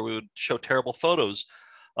Plunketts, where we would show terrible photos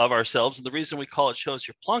of ourselves. And the reason we call it Show Us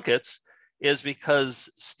Your Plunketts is because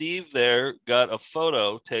Steve there got a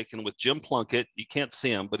photo taken with Jim Plunkett. You can't see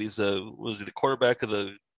him, but was he the quarterback of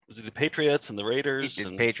the Patriots and the Raiders?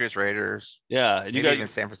 And Patriots, Raiders. Yeah, and you got even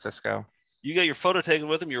San Francisco. You got your photo taken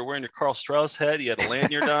with him. You were wearing your Carl Strauss hat. You had a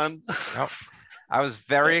lanyard on. Yep. I was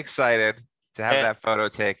very excited to have that photo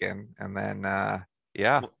taken, and then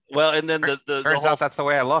Well, and then the turns out that's the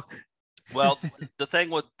way I look. Well, the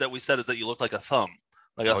thing that we said is that you look like a thumb.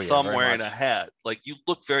 Like a thumb wearing a hat. Like you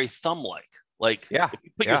look very thumb-like. Like if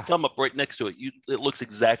you put your thumb up right next to it, it looks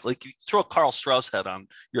exactly like you throw a Carl Strauss hat on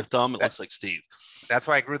your thumb. It looks like Steve. That's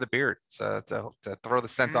why I grew the beard, so to throw the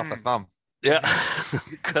scent off the thumb. Yeah,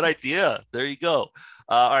 good idea. There you go.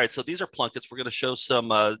 All right, so these are Plunketts. We're going to show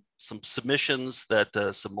some submissions that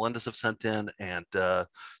some Melendez have sent in, and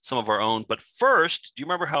some of our own. But first, do you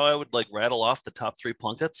remember how I would like rattle off the top 3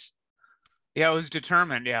 Plunketts? Yeah, it was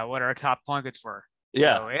determined. Yeah, what our top Plunketts were.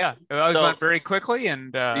 Yeah. So, yeah. It always went very quickly.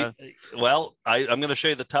 And well, I'm going to show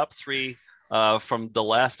you the top 3 from the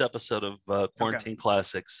last episode of Quarantine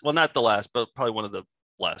Classics. Well, not the last, but probably one of the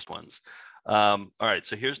last ones. All right.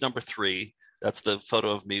 So here's number 3. That's the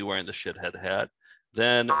photo of me wearing the shithead hat.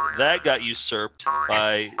 Then that got usurped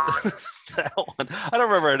by that one. I don't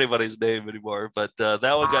remember anybody's name anymore, but that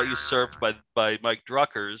one got usurped by Mike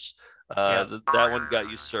Drucker's. That one got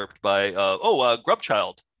usurped by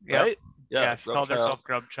Grubchild, right? Yeah, she called herself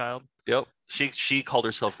Grubchild. Yep, she called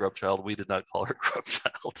herself Grubchild. We did not call her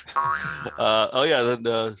Grubchild.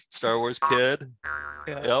 Then Star Wars Kid.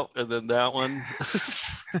 Yeah. Yep, and then that one.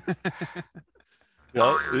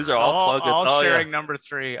 Yep, these are all Plunketts. All sharing number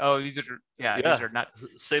 3. Oh, these are these are not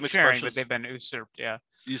same sharing, expressions, but they've been usurped. Yeah,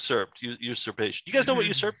 usurpation. You guys know what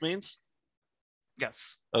usurp means?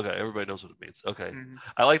 Yes. Okay, everybody knows what it means. Okay,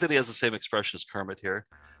 I like that he has the same expression as Kermit here.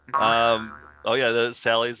 The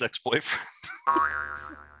Sally's ex-boyfriend.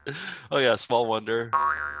 Small Wonder.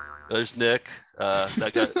 There's Nick.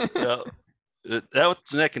 That guy. That was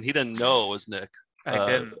Nick, and he didn't know it was Nick. I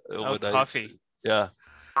didn't. Puffy. Yeah.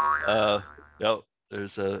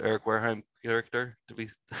 There's a Eric Wareheim character to be.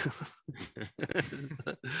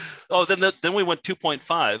 Then we went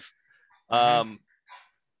 2.5,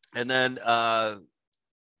 and then.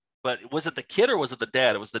 But was it the kid or was it the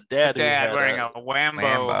dad? It was the dad. The dad wearing a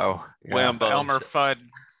Wambo Elmer Fudd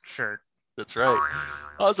shirt. That's right.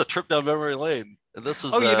 Oh, it's a trip down memory lane. And this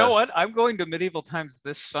is. Oh, you know what? I'm going to Medieval Times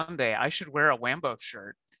this Sunday. I should wear a Wambo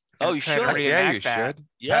shirt. Oh, you should. Yeah, you should.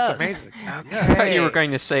 Yeah, that's amazing. Okay. I thought you were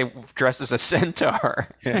going to say dress as a centaur,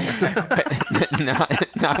 not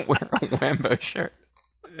wear a Wambo shirt.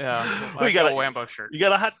 Yeah, you got a Wambo shirt. You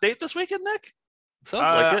got a hot date this weekend, Nick?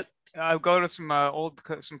 Sounds like it. I'll go to some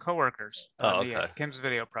some coworkers. Okay. Kim's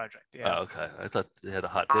video project. Yeah. Oh, okay. I thought they had a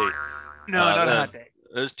hot date. No, not a hot date.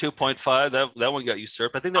 There's 2.5. That one got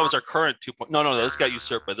usurped. I think that was our current 2. No, this got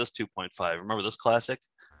usurped by this 2.5. Remember this classic?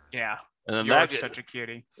 Yeah. And then You're such a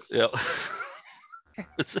cutie. Yeah.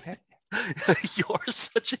 You're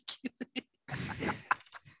such a cutie.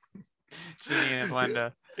 Jimmy and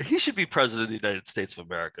Glenda. He should be president of the United States of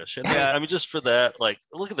America, shouldn't he? I mean, just for that, like,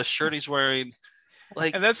 look at the shirt he's wearing.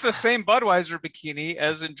 Like, and that's the same Budweiser bikini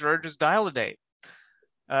as in George's Dial-A-Date.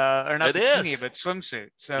 Or not bikini, but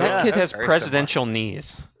swimsuit. So that kid has presidential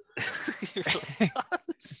knees. He really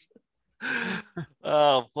does.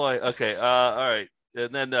 Oh boy. Okay. All right.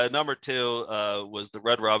 And then number 2 was the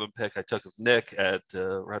Red Robin pick I took of Nick at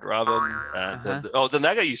Red Robin, and then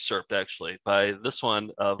that got usurped actually by this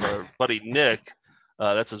one of our buddy Nick.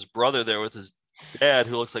 That's his brother there with his dad,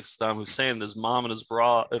 who looks like Saddam Hussein, his mom in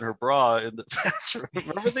her bra in the fashion.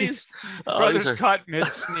 Remember these? Brothers caught mid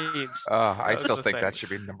sneeze. I still think that should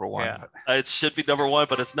be number 1. Yeah. It should be number 1,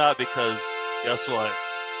 but it's not, because guess what?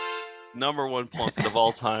 Number 1 Plunkett of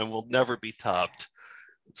all time will never be topped.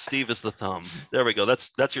 Steve is the thumb. There we go.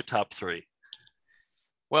 That's your top 3.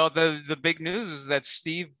 Well, the big news is that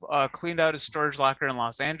Steve cleaned out his storage locker in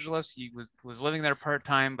Los Angeles. He was living there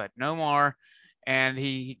part-time, but no more. And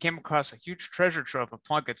he came across a huge treasure trove of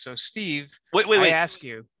Plunkett. So Steve, wait. I ask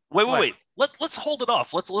you. Wait. Let's hold it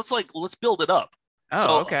off. Let's build it up. Oh,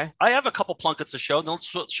 so okay. I have a couple Plunketts to show. Then let's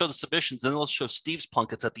show the submissions. Then let's show Steve's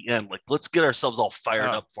Plunketts at the end. Like, let's get ourselves all fired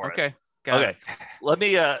up for it. Okay. Got it.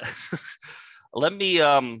 Let me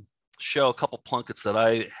show a couple Plunketts that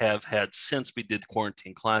I have had since we did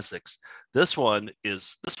Quarantine Classics. This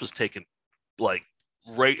was taken like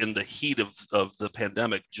right in the heat of the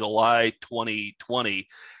pandemic, July 2020,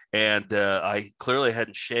 And I clearly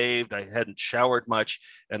hadn't shaved. I hadn't showered much.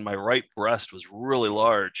 And my right breast was really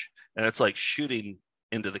large. And it's like shooting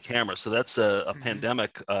into the camera. So that's a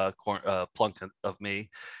pandemic Plunkett of me.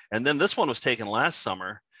 And then this one was taken last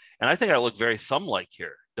summer. And I think I look very thumb-like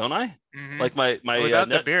here, don't I? Like my without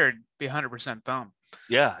the beard, be 100% thumb.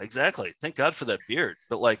 Yeah, exactly. Thank God for that beard.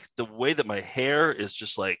 But like the way that my hair is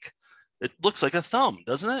just like, it looks like a thumb,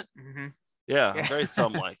 doesn't it? Yeah, very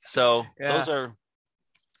thumb-like. So those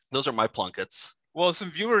are my Plunketts. Well,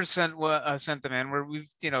 some viewers sent them in where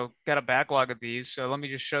we've got a backlog of these. So let me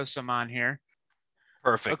just show some on here.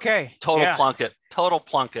 Perfect. Okay. Total Plunkett. Total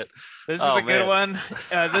Plunkett. This is a good one.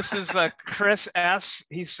 This is Chris S.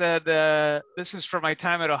 He said, this is from my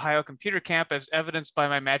time at Ohio Computer Camp as evidenced by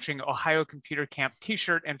my matching Ohio Computer Camp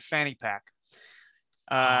t-shirt and fanny pack.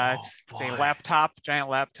 It's a laptop, giant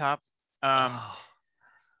laptop.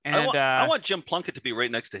 And I want Jim Plunkett to be right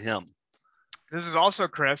next to him. This is also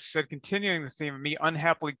Chris said, continuing the theme of me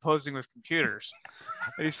unhappily posing with computers.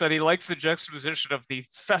 And he said he likes the juxtaposition of the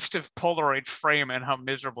festive Polaroid frame and how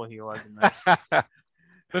miserable he was in this.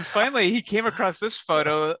 But finally, he came across this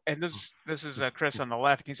photo, and this is Chris on the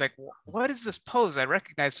left. He's like, "What is this pose? I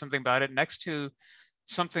recognize something about it next to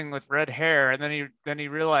something with red hair." And then he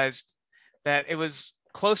realized that it was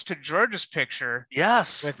close to George's picture.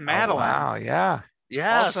 Yes. With Madeline. Oh, wow. Yeah.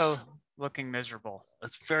 Yes. Also looking miserable.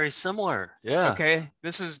 That's very similar. Yeah. Okay.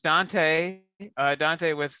 This is Dante.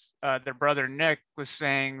 Dante with their brother Nick was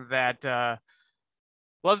saying that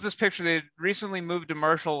loves this picture. They recently moved to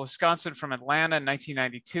Marshall, Wisconsin from Atlanta in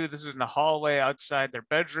 1992. This is in the hallway outside their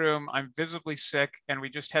bedroom. I'm visibly sick, and we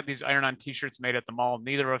just had these iron-on t-shirts made at the mall.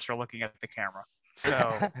 Neither of us are looking at the camera.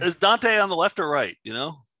 So is Dante on the left or right? You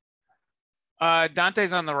know?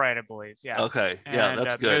 Dante's on the right, I believe. Yeah. Okay. Yeah, and,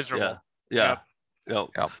 that's good. Miserable. Yeah. Yep.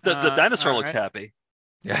 The dinosaur looks happy.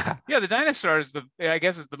 Yeah. Yeah, the dinosaur is I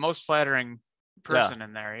guess is the most flattering person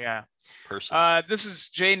in there. Yeah. This is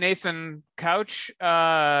J. Nathan Couch,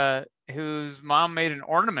 whose mom made an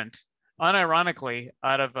ornament, unironically,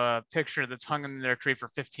 out of a picture that's hung in their tree for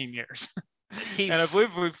 15 years. And I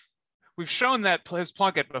believe we've shown that his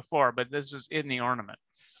Plunkett before, but this is in the ornament.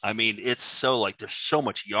 I mean, it's so like there's so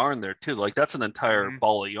much yarn there too. Like that's an entire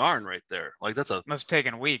ball of yarn right there. Like that's a must have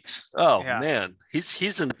taken weeks. Oh man, he's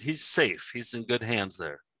safe. He's in good hands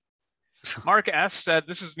there. Mark S said,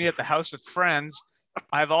 "This is me at the house with friends.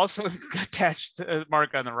 I've also attached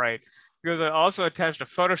Mark on the right because I also attached a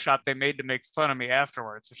Photoshop they made to make fun of me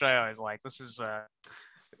afterwards, which I always like. This is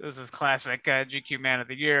classic GQ Man of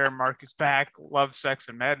the Year. Mark is back. Love, sex,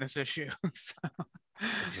 and madness issue."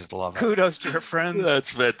 Just love it. Kudos to your friends.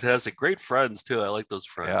 That's fantastic. Great friends too. I like those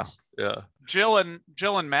friends. Yeah. Jill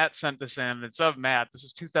and Matt sent this in. It's of Matt. This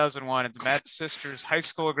is 2001. It's Matt's sister's high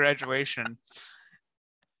school graduation.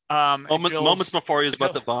 Moments before he was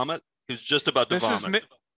about to vomit. He was just about to vomit.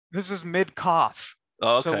 This is mid cough.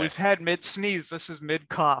 Oh, okay. So we've had mid sneeze. This is mid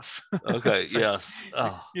cough. Okay. So yes.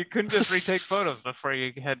 You couldn't just retake photos before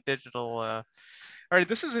you had digital. All right,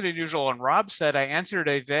 this is an unusual one. Rob said, I answered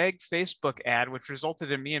a vague Facebook ad, which resulted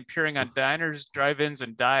in me appearing on diners, drive-ins,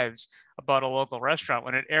 and dives about a local restaurant.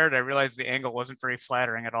 When it aired, I realized the angle wasn't very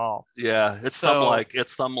flattering at all. Yeah, it's thumb-like.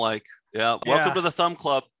 It's thumb-like. Yeah. Welcome to the Thumb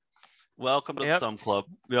Club. Welcome to the Thumb Club.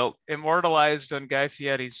 Yep. Immortalized on Guy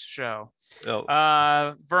Fieri's show. Yep.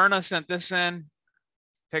 Verna sent this in,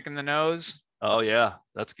 picking the nose. Oh, yeah.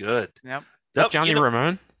 That's good. Yep. Is that Johnny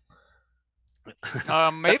Ramone?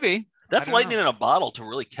 Maybe. That's lightning in a bottle to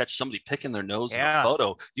really catch somebody picking their nose in a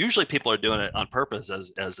photo. Usually people are doing it on purpose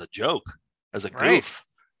as a joke, as a goof.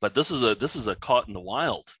 But this is a caught in the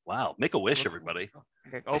wild. Wow. Make a wish, everybody.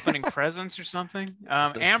 Like opening presents or something.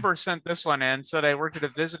 Amber sent this one in, said I worked at a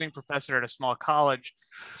visiting professor at a small college.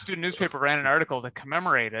 Student newspaper ran an article to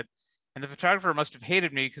commemorate it. And the photographer must have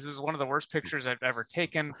hated me because this is one of the worst pictures I've ever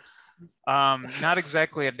taken. Not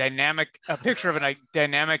exactly a picture of a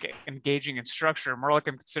dynamic, engaging instructor, more like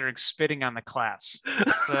I'm considering spitting on the class.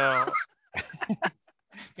 So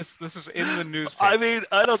this is in the newspaper. I mean,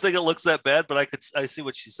 I don't think it looks that bad, but I see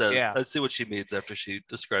what she says. Yeah. I see what she means after she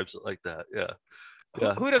describes it like that. Yeah.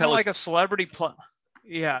 Who doesn't like a celebrity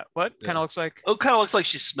Yeah. What kind of looks like? Oh, kind of looks like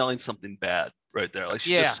she's smelling something bad right there. Like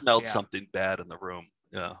she just smelled something bad in the room.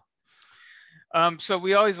 Yeah. So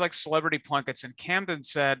we always like celebrity Plunketts, and Camden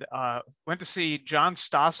said, went to see John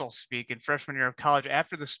Stossel speak in freshman year of college.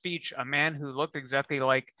 After the speech, a man who looked exactly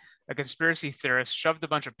like a conspiracy theorist shoved a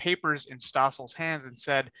bunch of papers in Stossel's hands and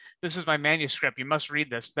said, "This is my manuscript. You must read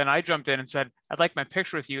this." Then I jumped in and said, "I'd like my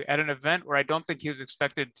picture with you," at an event where I don't think he was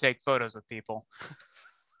expected to take photos with people.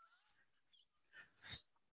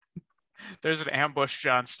 There's an ambush,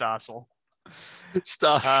 John Stossel.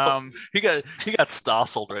 Stossel. He got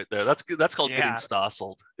stosseled right there. That's called getting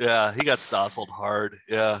stosseled. Yeah, he got stosseled hard.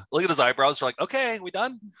 Yeah. Look at his eyebrows. We're like, okay, we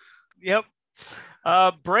done? Yep.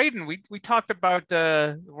 Braden, we talked about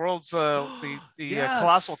the world's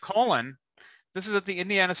colossal colon. This is at the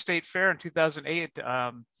Indiana State Fair in 2008.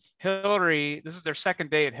 Hillary, this is their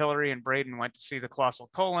second day at Hillary and Braden went to see the colossal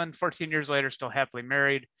colon. 14 years later, still happily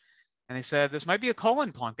married. And they said, this might be a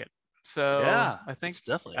colon Plunkett. So yeah, I think it's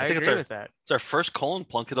definitely. I think agree with that. It's our first colon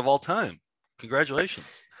Plunkett of all time.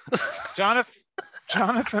 Congratulations.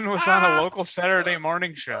 Jonathan was on a local Saturday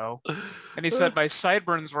morning show, and he said my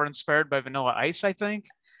sideburns were inspired by Vanilla Ice, I think.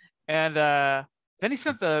 And then he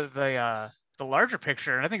sent the larger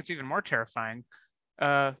picture, and I think it's even more terrifying.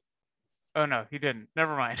 Oh no, he didn't.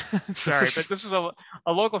 Never mind. Sorry, but this is a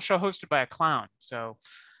local show hosted by a clown. So.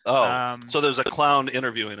 So there's a clown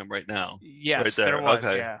interviewing him right now. Yes, right there. There was.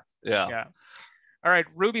 Okay. Yeah. All right.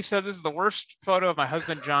 Ruby said this is the worst photo of my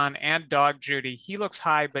husband John and dog Judy. He looks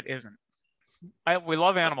high but isn't. We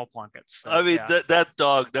love animal Plunketts. So, I mean that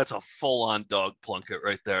dog. That's a full-on dog Plunkett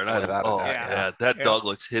right there. And that dog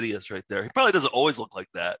looks hideous right there. He probably doesn't always look like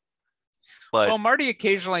that. But Marty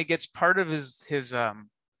occasionally gets part of his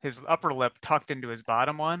upper lip tucked into his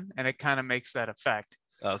bottom one, and it kind of makes that effect.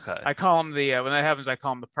 Okay. I call him when that happens, I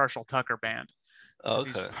call him the partial Tucker band. Okay.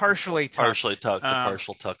 He's partially tucked. Partially tucked, the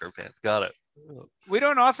partial Tucker band. Got it. We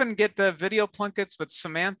don't often get the video Plunketts, but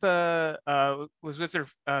Samantha was with her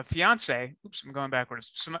fiance. Oops, I'm going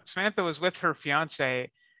backwards. Samantha was with her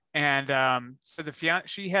fiance, and so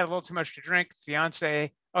she had a little too much to drink.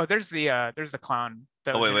 Fiance. Oh, there's the clown.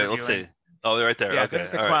 Wait, let's see. Oh, right there. Yeah, okay.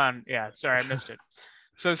 there's the clown. Yeah, sorry, I missed it.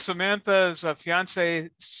 So Samantha's fiance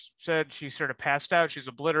said she sort of passed out. She's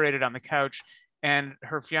obliterated on the couch, and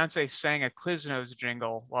her fiance sang a Quiznos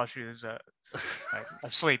jingle while she was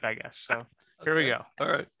asleep, I guess. So here we go. All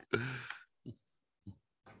right.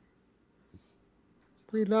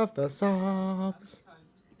 We love the subs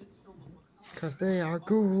because they are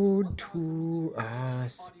good to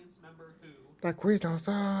us. The Quiznos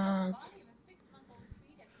subs.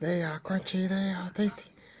 They are crunchy. They are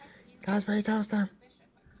tasty. Guys, please toast them.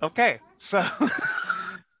 Okay, so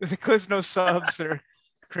the Quiznos subs, they're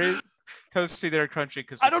toasty, they're crunchy.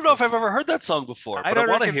 I don't know if I've ever heard that song before, but I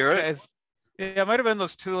want to hear it. Yeah, it might have been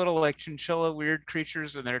those two little like chinchilla weird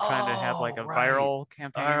creatures when they're trying to have like a viral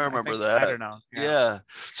campaign. I remember that. I don't know. Yeah.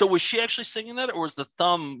 So was she actually singing that, or was the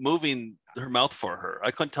thumb moving her mouth for her? I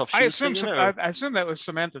couldn't tell if she was singing it. I assume that was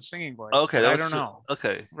Samantha's singing voice. Okay, I don't know.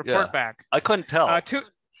 Okay. Report back. I couldn't tell.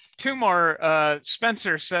 Two more.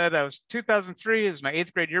 Spencer said that was 2003. It was my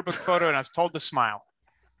 8th grade yearbook photo, and I was told to smile.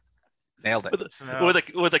 Nailed it.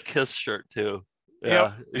 With a Kiss shirt too.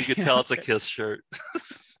 Yeah, you could tell it's a Kiss shirt.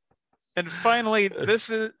 And finally, this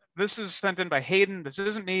is sent in by Hayden. This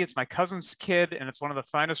isn't me. It's my cousin's kid, and it's one of the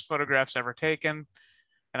finest photographs ever taken.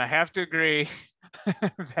 And I have to agree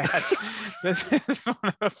that this is one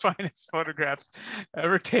of the finest photographs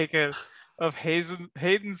ever taken of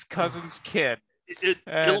Hayden's cousin's kid. It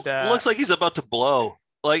looks like he's about to blow.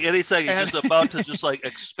 Like any second, he's just about to just like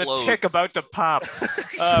explode. The tick about to pop.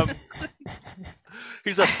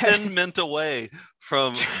 He's a thin mint away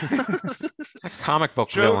from a comic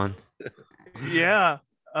book villain. Yeah.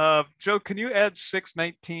 Joe, can you add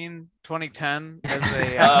 6/19/2010 as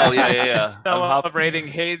a yeah. celebrating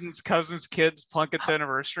Hayden's cousin's kid's Plunkett's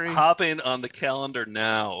anniversary? Hopping on the calendar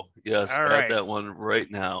now. Yes, add that one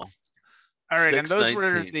right now. All right, and those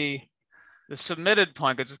were the submitted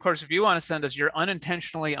Plunketts. Of course, if you want to send us your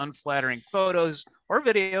unintentionally unflattering photos or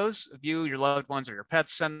videos of you, your loved ones, or your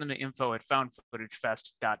pets, send them to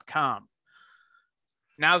info@foundfootagefest.com.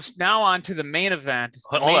 Now on to the main event.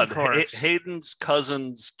 Hold on. Hayden's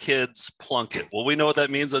cousin's kid's Plunkett. Will we know what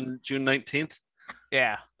that means on June 19th?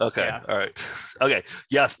 Yeah. Okay. Yeah. All right. Okay.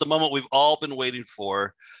 Yes, the moment we've all been waiting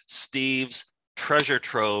for. Steve's treasure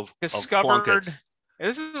trove discovered. Of Plunketts.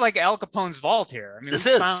 This is like Al Capone's vault here. I mean,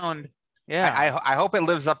 found. Yeah. I hope it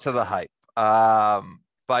lives up to the hype. But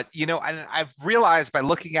and I've realized by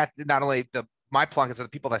looking at not only my Plunketts but the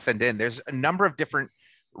people that send in, there's a number of different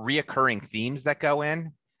reoccurring themes that go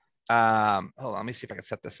in. Hold on, let me see if I can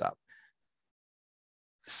set this up.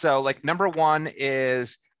 So like number one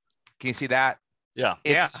is, can you see that? Yeah.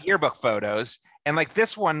 It's yearbook photos. And like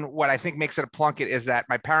this one, what I think makes it a Plunkett is that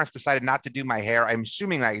my parents decided not to do my hair. I'm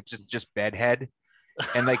assuming like just bedhead.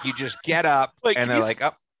 And like you just get up and they're like,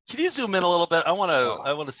 oh. Can you zoom in a little bit? I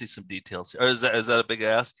want to see some details here. Or is that a big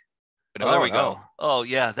ask? there we go. Oh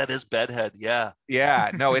yeah, that is bedhead. Yeah.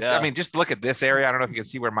 Yeah. No, it's. I mean, just look at this area. I don't know if you can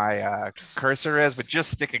see where my cursor is, but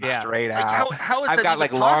just sticking straight out. How is I've that got even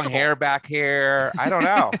like possible? long hair back here. I don't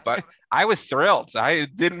know, but I was thrilled.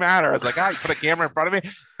 It didn't matter. I was like, you put a camera in front of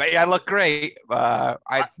me, but I look great. I'm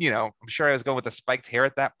sure I was going with the spiked hair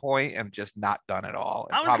at that point and just not done at all.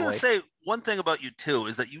 I was going to say one thing about you too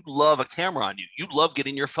is that you love a camera on you. You love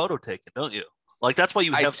getting your photo taken, don't you? Like that's why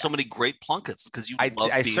you have so many great Plunketts because you.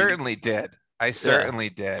 I certainly did. I certainly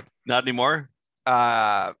did. Not anymore.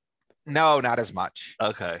 No, not as much.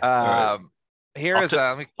 Okay. Here's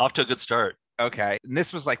off to a good start. Okay. And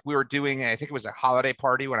this was like we were doing. I think it was a holiday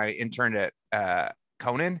party when I interned at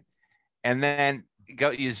Conan, and then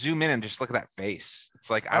you zoom in and just look at that face. It's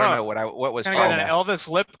like I don't know what was. Got an Elvis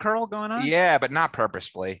lip curl going on. Yeah, but not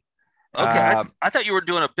purposefully. Okay, I thought you were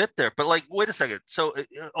doing a bit there, but like, wait a second. So it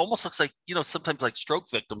almost looks like sometimes like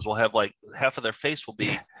stroke victims will have like half of their face will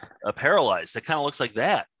be paralyzed. It kind of looks like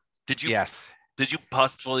that. Did you? Yes. Did you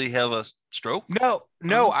possibly have a stroke? No.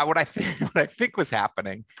 What I think was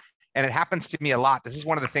happening, and it happens to me a lot. This is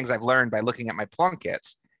one of the things I've learned by looking at my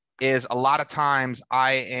Plunketts. Is a lot of times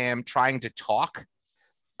I am trying to talk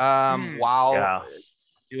while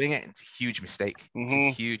doing it. It's a huge mistake. It's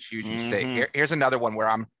a huge mistake. Here's another one where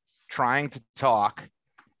I'm trying to talk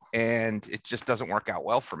and it just doesn't work out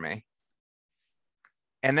well for me.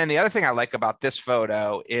 And then the other thing I like about this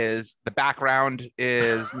photo is the background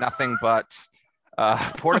is nothing but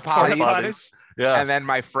porta potties. Yeah. And then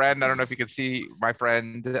my friend, I don't know if you can see my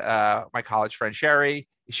friend, my college friend Sherry,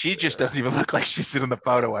 she just doesn't even look like she's in the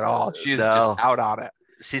photo at all. She's just out on it.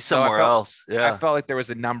 She's somewhere else. Yeah. I felt like there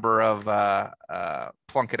was a number of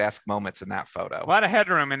Plunkett-esque moments in that photo. A lot of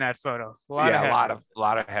headroom in that photo. A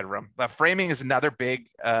lot of headroom. But framing is another big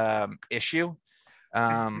issue.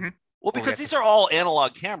 Well, because these are all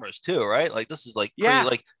analog cameras too, right? Like this is like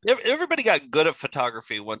like everybody got good at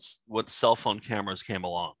photography once cell phone cameras came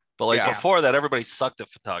along. But like before that, everybody sucked at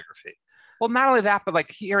photography. Well, not only that, but like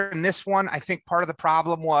here in this one, I think part of the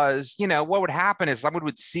problem was, what would happen is someone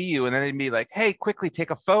would see you and then they'd be like, hey, quickly take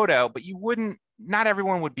a photo, but not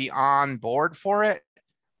everyone would be on board for it.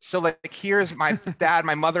 So like, here's my dad,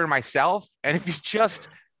 my mother, and myself. And if you just,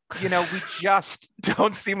 we just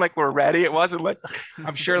don't seem like we're ready. It wasn't like,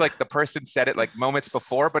 I'm sure like the person said it like moments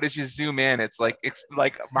before, but as you zoom in, it's like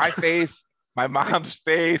my face, my mom's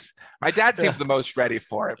face. My dad seems the most ready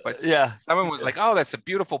for it, but someone was like, "Oh, that's a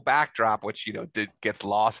beautiful backdrop," which gets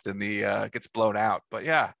lost in the gets blown out. But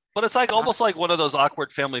but it's like almost like one of those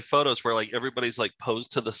awkward family photos where like everybody's like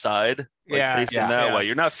posed to the side, like facing that way.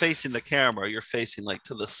 You're not facing the camera; you're facing like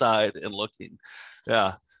to the side and looking.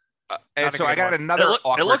 Yeah. And so I got another.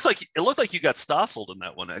 It looked like you got stossled in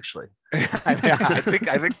that one, actually. I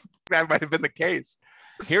think that might have been the case.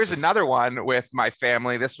 Here's another one with my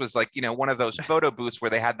family. This was like, one of those photo booths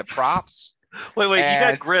where they had the props. Wait, you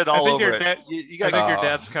got grid all over it. I think your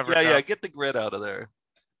dad's covered. Yeah, get the grid out of there.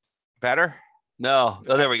 Better? No.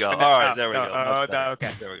 Oh, there we go. All right, there we go.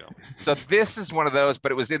 Okay. There we go. So this is one of those,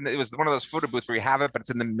 but it was one of those photo booths where you have it, but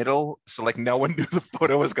it's in the middle. So like no one knew the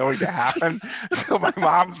photo was going to happen. So my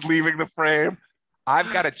mom's leaving the frame.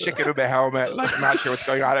 I've got a chicken in the helmet. Like, I'm not sure what's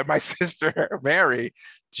going on. And my sister, Mary,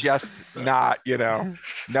 just not,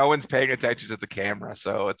 no one's paying attention to the camera.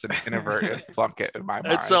 So it's an inadvertent Plunkett in my mind.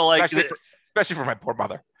 And so like, especially for my poor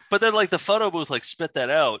mother. But then like the photo booth, like spit that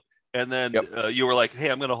out. And then you were like, hey,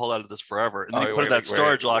 I'm going to hold on to this forever. And then you put it in that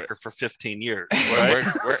storage locker for 15 years. Right?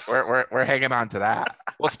 we're hanging on to that.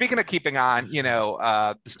 Well, speaking of keeping on,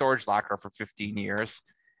 the storage locker for 15 years,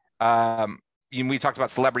 we talked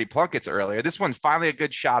about celebrity Plunketts earlier. This one's finally a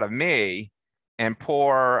good shot of me and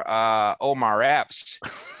poor Omar Epps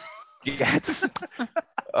gets.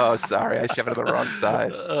 Oh, sorry, I shoved it on the wrong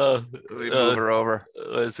side. Let me move her over.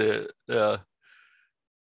 Is it? Yeah.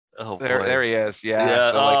 Oh, there he is.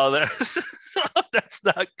 Yeah. So that's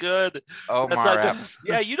not good. Omar that's not Epps.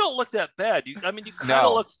 good. Yeah, you don't look that bad. You kind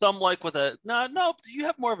of look thumb-like with a no. You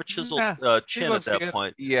have more of a chiseled chin at that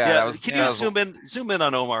point. Yeah. Can you zoom in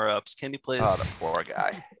on Omar Epps? Can you please? Oh, the poor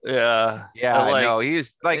guy. Yeah. Yeah, I know.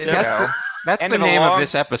 He's like that's the name of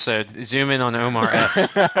this episode. Zoom in on Omar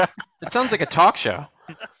Epps. It sounds like a talk show.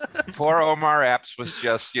 Poor Omar Epps was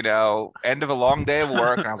just, end of a long day of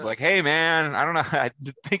work. And I was like, hey, man, I don't know. I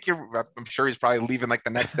think I'm sure he's probably leaving like the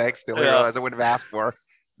next day still. Realize I wouldn't have asked for.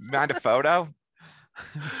 Mind a photo?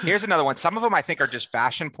 Here's another one. Some of them I think are just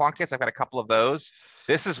fashion Plunketts. I've got a couple of those.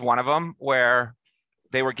 This is one of them where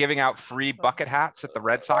they were giving out free bucket hats at the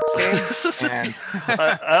Red Sox game. And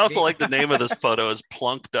I also like the name of this photo is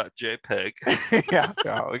plunk.jpg.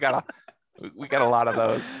 Yeah, we got We got a lot of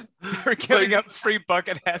those. We're giving up free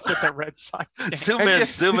bucket hats at the Red Sox game.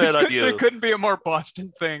 Zoom in on you. There couldn't be a more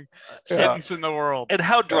Boston thing sentence in the world. And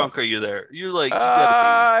how drunk are you there? You're like,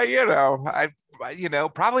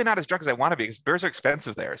 probably not as drunk as I want to be because beers are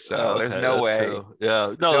expensive there. So there's no way. True.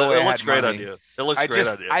 Yeah. No, it looks great on you. It looks great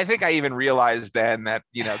on you. I think I even realized then that,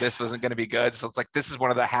 this wasn't going to be good. So it's like, this is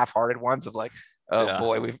one of the half-hearted ones of like,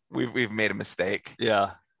 boy, we've made a mistake.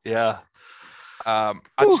 Yeah. Yeah. I'll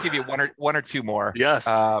just give you one or two more. Yes.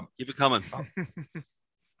 Keep it coming.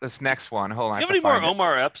 This next one. Hold on. Do you have any more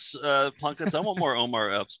Omar Epps Plunketts? I want more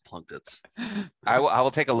Omar Epps Plunketts. I will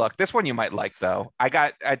take a look. This one you might like though. I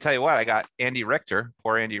tell you what, I got Andy Richter.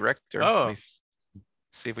 Poor Andy Richter. Oh. Let me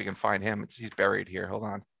see if we can find him. He's buried here. Hold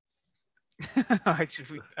on. I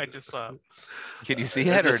just saw. Can you see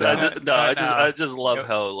it I just love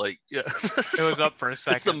how it was up for a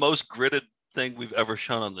second. It's the most gridded thing we've ever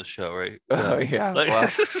shown on the show, right? Oh yeah. Well,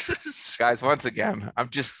 guys, once again, I'm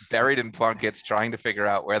just buried in Plunketts trying to figure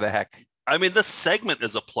out where the heck. I mean, this segment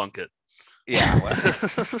is a Plunkett. Yeah. Well,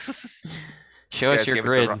 show us your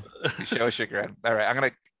grid. Show us your grid. All right, I'm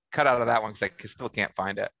gonna cut out of that one because I still can't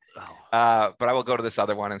find it. But I will go to this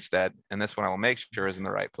other one instead, and this one I will make sure is in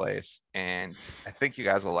the right place. And I think you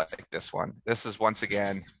guys will like this one. This is once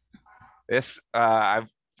again, I've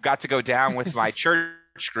got to go down with my church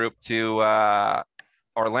group to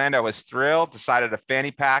Orlando. I was thrilled, decided a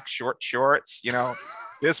fanny pack, short shorts.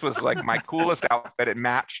 This was like my coolest outfit. It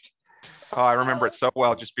matched. Oh, I remember it so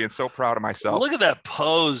well, just being so proud of myself. Look at that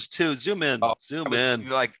pose too. Zoom in. Zoom in.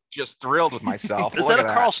 Like just thrilled with myself. Is that a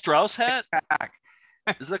Carl Strauss hat?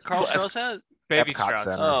 Is that Carl Strauss hat? Baby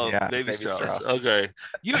Strauss. Oh, yeah, Baby Strauss. Okay.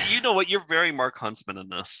 You know what? You're very Mark Huntsman in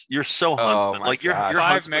this. You're so Huntsman. Like you're 5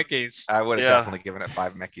 Huntsman. Mickeys. I would have definitely given it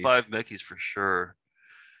 5 Mickeys. 5 Mickeys for sure.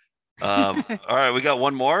 All right, we got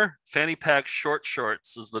one more. Fanny pack short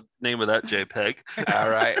shorts is the name of that JPEG. All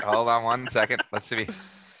right, hold on one second. Let me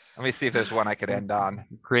see if there's one I could end on.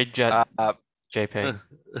 Grid jet JPEG.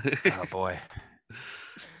 Oh boy.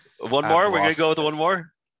 One more. We're gonna go with one more.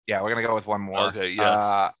 Yeah, we're gonna go with one more. Okay.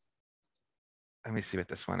 Yes. Let me see what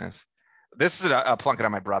this one is. This is a Plunkett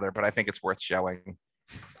on my brother, but I think it's worth showing.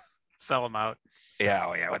 Sell him out. Yeah.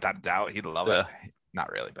 Oh yeah, without a doubt, he'd love it.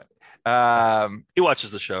 Not really, but he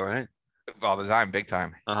watches the show, right? All the time, big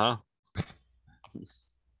time.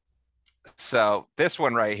 So this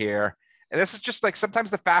one right here, and this is just like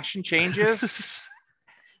sometimes the fashion changes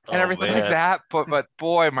and everything like that. But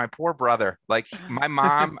boy, my poor brother, like my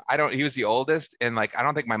mom, he was the oldest, and like I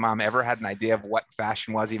don't think my mom ever had an idea of what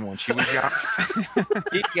fashion was even when she was young.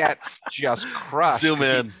 He gets just crushed. Zoom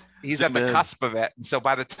in. He's at the cusp of it, and so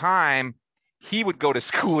by the time he would go to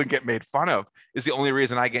school and get made fun of is the only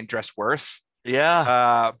reason I get dressed worse.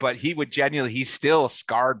 Yeah. But he would he's still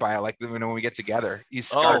scarred by like when we get together. He's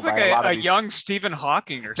scarred by a lot of young Stephen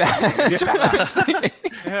Hawking or something. That's what I was thinking.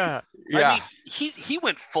 Yeah. Yeah. I mean, he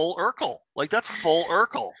went full Urkel. Like that's full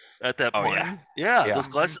Urkel at that point. Yeah. Those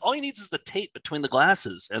glasses. All he needs is the tape between the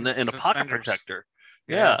glasses and a pocket protector.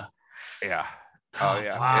 Yeah. Yeah. Oh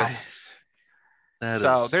yeah. Wow.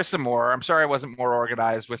 So there's some more. I'm sorry I wasn't more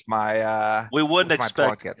organized with my we wouldn't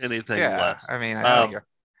expect anything less. I mean, I know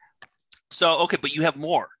so okay, but you have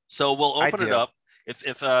more. So we'll open it up.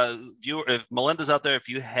 If Melinda's out there, if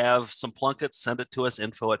you have some Plunketts, send it to us,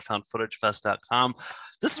 info@foundfootagefest.com.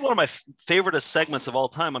 This is one of my favorite segments of all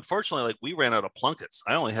time. Unfortunately, like we ran out of Plunketts.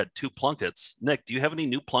 I only had 2 Plunketts. Nick, do you have any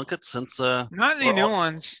new Plunketts since not any new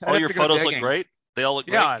ones? All your photos look great. They all look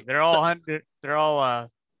great. Yeah, they're all I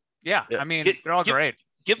mean, they're all great.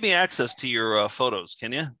 Give me access to your photos,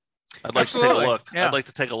 can you? I'd like to take a look. Yeah. I'd like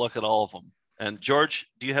to take a look at all of them. And George,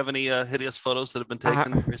 do you have any hideous photos that have been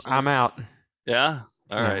taken recently? I'm out. Yeah.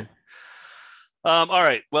 All right. All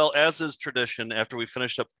right. Well, as is tradition, after we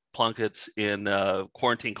finished up Plunketts in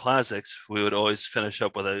Quarantine Classics, we would always finish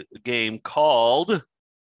up with a game called.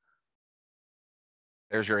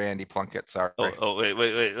 There's your Andy Plunkett. Sorry. Oh, wait.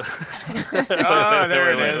 There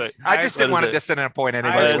it is. I just didn't want to disappoint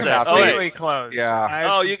anybody. Completely closed.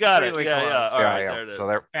 Yeah. Oh, you got it. Yeah. All right. There it is. So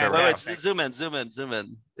they're zoom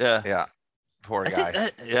in. Yeah. Yeah. Poor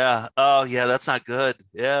guy. Yeah. Oh, yeah. That's not good.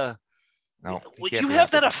 Yeah. No. Well, you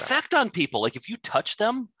have that effect on people. Like if you touch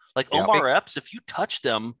them, like Omar Epps, if you touch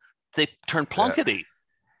them, they turn Plunketty.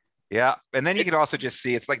 Yeah. And then you can also just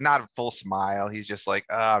see it's like not a full smile. He's just like,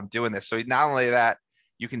 I'm doing this. So not only that,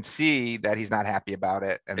 you can see that he's not happy about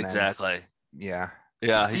it. And exactly. Yeah.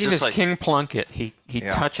 Steve is King Plunkett. He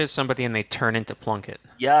touches somebody and they turn into Plunkett.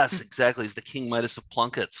 Yes, exactly. He's the King Midas of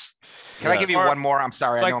Plunketts. Can I give you one more? I'm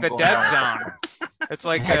sorry. It's like the dead zone. It's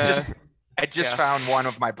like I just found one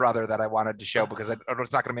of my brother that I wanted to show because it's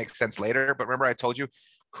not going to make sense later. But remember, I told you,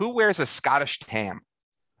 who wears a Scottish tam?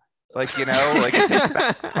 Like, you know,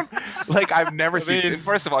 like I've never seen.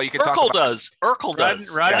 First of all, you can talk about Urkel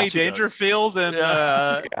does. Rodney Dangerfield and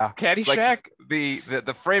Caddyshack. Like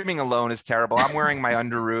the framing alone is terrible. I'm wearing my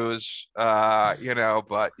underoos, you know,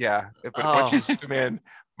 but yeah. But once you zoom in,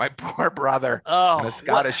 my poor brother and a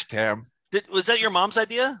Scottish tam. Was that your mom's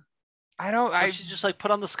idea? I should just like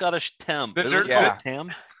put on the Scottish tam.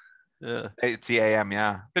 Tam. Yeah. It's TAM,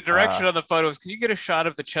 yeah. The direction of the photos. Can you get a shot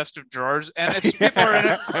of the chest of drawers? And if people are in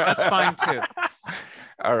it, that's fine too.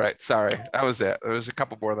 All right. Sorry. That was it. There was a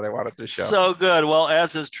couple more that I wanted to show. So good. Well,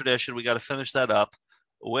 as is tradition, we got to finish that up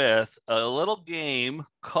with a little game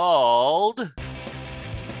called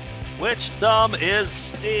Which Thumb is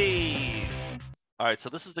Steve? All right. So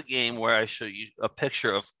this is the game where I show you a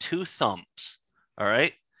picture of two thumbs. All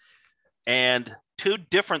right. And two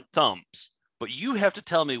different thumbs. But you have to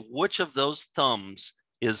tell me which of those thumbs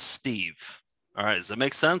is Steve. All right. Does that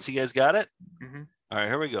make sense? You guys got it? Mm-hmm. All right.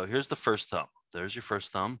 Here we go. Here's the first thumb. There's your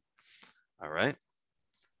first thumb. All right.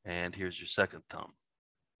 And here's your second thumb.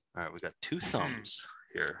 All right. We got two thumbs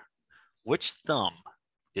here. Which thumb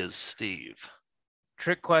is Steve?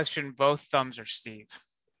 Trick question. Both thumbs are Steve.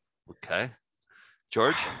 Okay.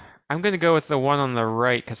 George? I'm going to go with the one on the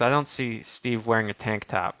right because I don't see Steve wearing a tank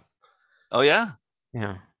top. Oh, yeah?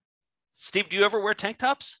 Yeah. Steve, do you ever wear tank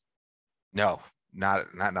tops? No, not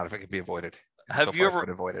if it can be avoided. Have you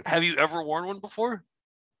ever worn one before?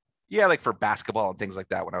 Yeah, like for basketball and things like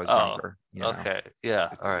that when I was younger. You know? Okay.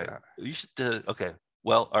 Yeah. All right. You should. Okay.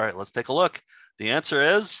 Well, all right. Let's take a look. The answer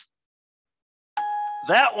is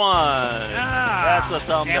that one. That's the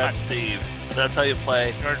thumb. That's Steve. That's how you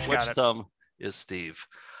play. George Which got it. thumb is Steve?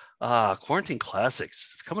 Quarantine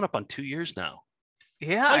Classics. Coming up on 2 years now.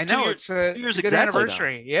 Yeah, Like I know. 2 It's a years good exactly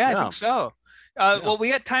anniversary. now. Yeah, I Yeah. think so. Well, we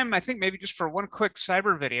got time, I think, maybe just for one quick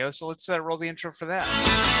cyber video. So let's roll the intro for that.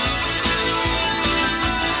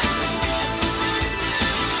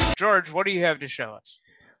 George, what do you have to show us?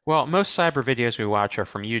 Well, most cyber videos we watch are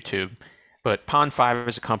from YouTube, but Pond5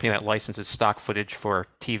 is a company that licenses stock footage for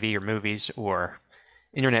TV or movies or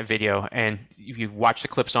internet video, and you watch the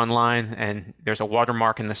clips online, and there's a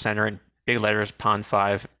watermark in the center and big letters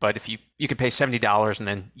Pond5. But if you can pay $70 and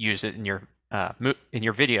then use it in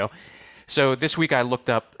your video. So this week I looked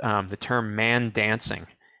up the term man dancing,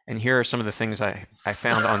 and here are some of the things I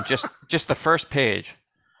found on just the first page.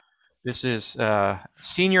 This is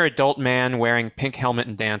senior adult man wearing pink helmet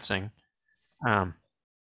and dancing.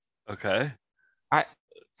 Okay. I'm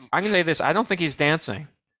gonna say this. I don't think he's dancing.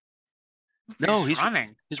 No, he's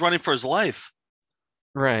running. He's running for his life.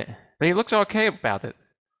 Right, but he looks okay about it.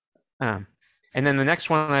 And then the next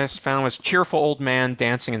one I found was cheerful old man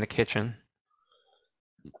dancing in the kitchen.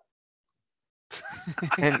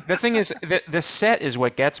 And the thing is, the set is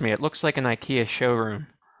what gets me. It looks like an IKEA showroom.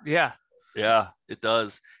 Yeah. Yeah, it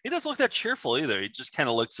does. He doesn't look that cheerful either. He just kind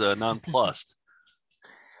of looks nonplussed.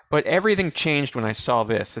 But everything changed when I saw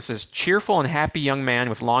this. This is cheerful and happy young man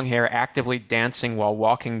with long hair actively dancing while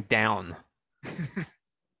walking down.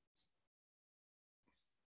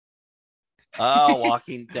 Oh,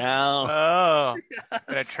 walking down. Oh,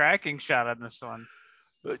 got a tracking shot on this one.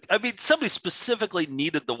 I mean, somebody specifically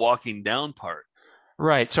needed the walking down part.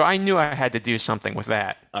 Right. So I knew I had to do something with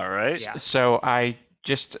that. All right. Yeah. So I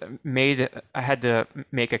just I had to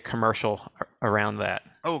make a commercial around that.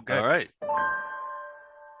 Oh, good. All right.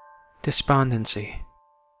 Despondency.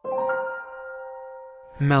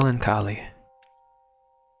 Melancholy.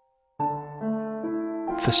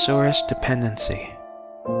 Thesaurus dependency.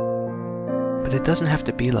 But it doesn't have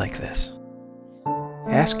to be like this.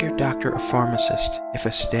 Ask your doctor or pharmacist if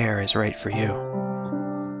a stare is right for you.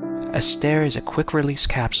 A stare is a quick-release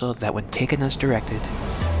capsule that, when taken as directed,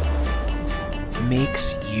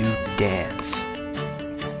 makes you dance.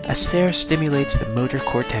 A stare stimulates the motor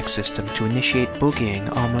cortex system to initiate boogieing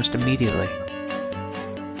almost immediately.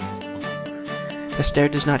 A stare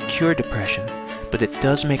does not cure depression, but it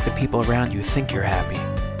does make the people around you think you're happy.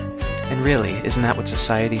 And really, isn't that what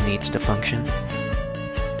society needs to function?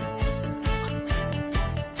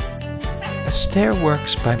 A stare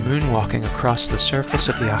works by moonwalking across the surface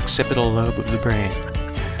of the occipital lobe of the brain.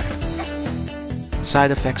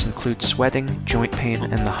 Side effects include sweating, joint pain,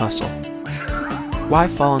 and the hustle. Why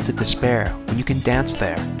fall into despair when you can dance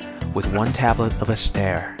there with one tablet of a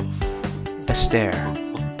stare? A stare.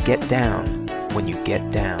 Get down when you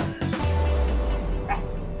get down.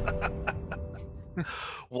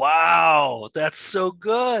 Wow, that's so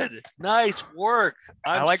good. Nice work.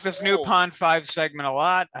 I like this new Pond5 segment a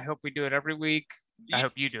lot. I hope we do it every week. I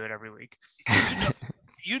hope you do it every week.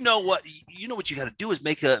 you know what you got to do is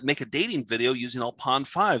make a dating video using all Pond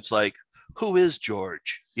Fives, like who is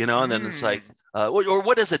George, and then it's like or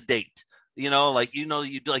what is a date,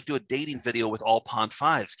 you'd like do a dating video with all Pond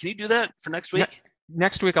Fives. Can you do that for next week?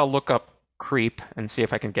 Next week I'll look up creep and see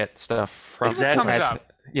if I can get stuff from exactly.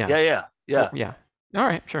 Yeah. All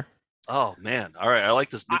right, sure. Oh man, all right, I like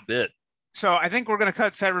this new bit. So I think we're going to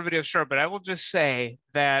cut cyber video short, but I will just say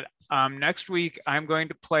that next week I'm going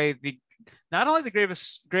to play not only the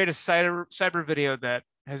greatest cyber video that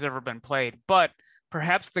has ever been played, but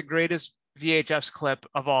perhaps the greatest VHS clip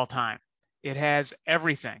of all time. It has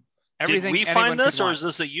everything. Did we find this, or is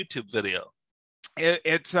this a YouTube video?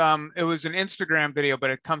 It was an Instagram video, but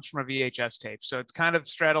it comes from a VHS tape, so it kind of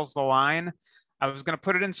straddles the line. I was going to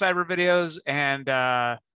put it in cyber videos, and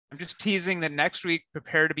I'm just teasing that next week,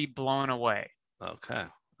 prepare to be blown away. Okay.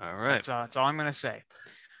 All right. That's all I'm going to say.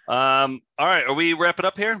 All right. Are we wrapping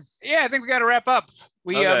up here? Yeah, I think we got to wrap up.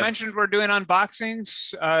 We mentioned we're doing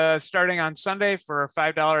unboxings starting on Sunday for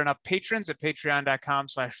 $5 and up patrons at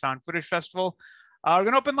patreon.com/foundfootagefestival. We're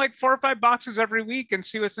going to open like 4 or 5 boxes every week and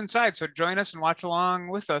see what's inside. So join us and watch along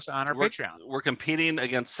with us on our Patreon. We're competing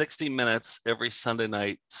against 60 Minutes every Sunday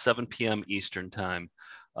night, 7 p.m. Eastern time.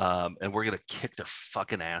 And we're going to kick their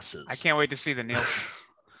fucking asses. I can't wait to see the Nielsen's.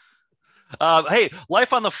 Hey,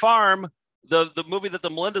 Life on the Farm, the movie that the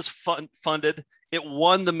Melindas funded, it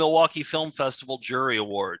won the Milwaukee Film Festival Jury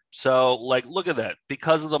Award. So, look at that.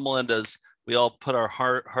 Because of the Melindas, we all put our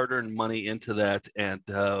hard-earned money into that, and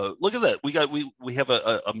look at that. We have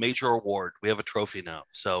a major award. We have a trophy now.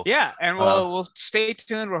 So yeah, and we'll stay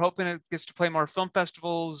tuned. We're hoping it gets to play more film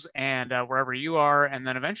festivals and wherever you are, and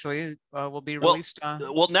then eventually will be released.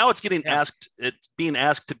 Well, now it's getting asked. It's being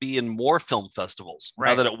asked to be in more film festivals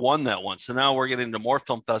now that it won that one. So now we're getting into more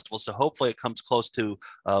film festivals. So hopefully it comes close to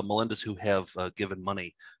Melinda's, who have given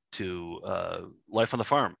money to Life on the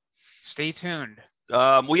Farm. Stay tuned.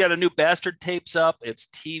 We got a new Bastard Tapes up. It's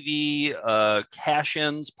TV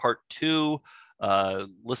cash-ins part 2.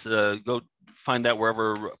 Listen, go find that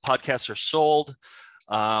wherever podcasts are sold.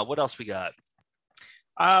 What else we got?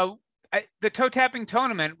 The toe tapping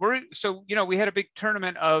tournament. We had a big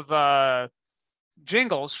tournament of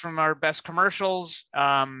jingles from our best commercials.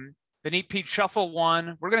 The Neat Pete Shuffle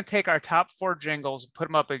won. We're going to take our top 4 jingles and put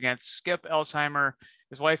them up against Skip Elsheimer,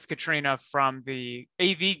 his wife Katrina from the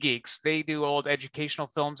AV Geeks. They do old educational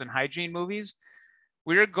films and hygiene movies.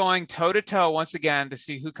 We're going toe to toe once again to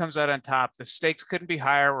see who comes out on top. The stakes couldn't be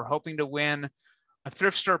higher. We're hoping to win a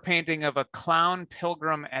thrift store painting of a clown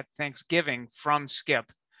pilgrim at Thanksgiving from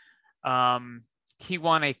Skip. He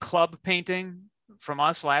won a club painting from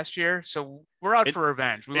us last year, so we're out for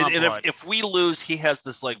revenge. We want blood. If we lose, he has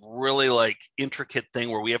this really intricate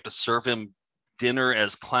thing where we have to serve him dinner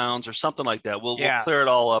as clowns or something like that. We'll clear it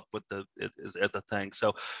all up with at the thing.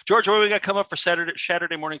 So George, what do we got come up for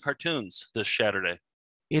Saturday morning cartoons this Saturday?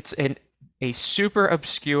 It's a super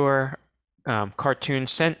obscure cartoon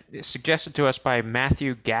suggested to us by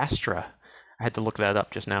Matthew Gastra. I had to look that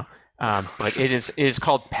up just now. But it is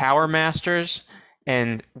called Power Masters,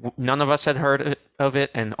 and none of us had heard of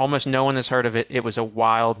it, and almost no one has heard of it. It's a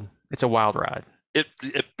wild ride.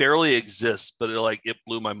 It barely exists, but it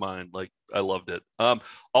blew my mind. I loved it.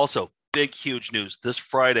 Also, big huge news this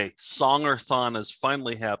Friday. Songathon is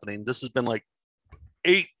finally happening. This has been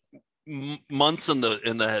 8 months in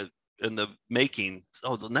the making.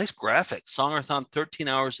 Oh, the nice graphic. Songathon, 13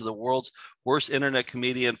 hours of the world's worst internet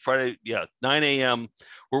comedian. Friday, 9 a.m.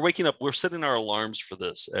 We're waking up. We're setting our alarms for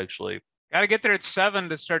this, actually. Got to get there at 7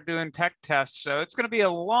 to start doing tech tests. So it's going to be a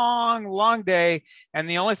long, long day. And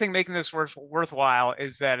the only thing making this worthwhile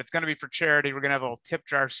is that it's going to be for charity. We're going to have a little tip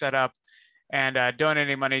jar set up and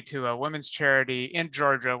donating money to a women's charity in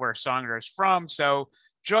Georgia where Songer is from. So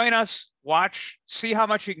join us, watch, see how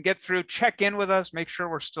much you can get through, check in with us, make sure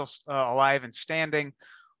we're still alive and standing.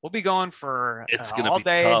 We'll be going for it's going to be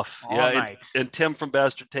day, tough. All night. And Tim from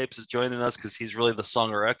Bastard Tapes is joining us because he's really the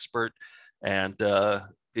Songer expert. And I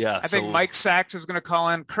think Mike Sachs is going to call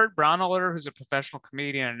in. Kurt Braunohler, who's a professional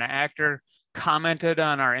comedian and an actor, commented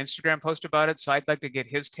on our Instagram post about it. So I'd like to get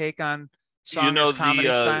his take on Songer's comedy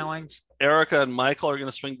stylings. Erica and Michael are going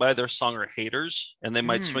to swing by. They're Songer haters, and they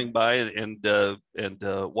might swing by and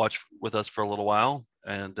watch with us for a little while.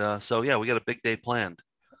 And we got a big day planned.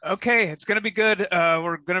 Okay, it's going to be good.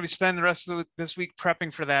 We're going to be spending the rest of this week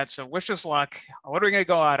prepping for that. So wish us luck. What are we going to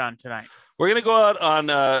go out on tonight? We're going to go out on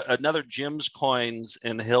another Jim's Coins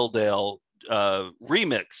in Hilldale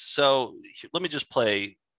remix. So let me just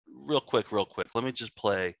play real quick. Let me just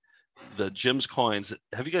play the Jim's Coins.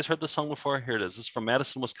 Have you guys heard this song before? Here it is. This is from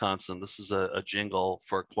Madison, Wisconsin. This is a jingle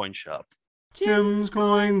for a coin shop. Jim's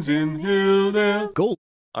Coins in Hilldale. Gold.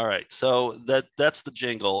 All right, so that's the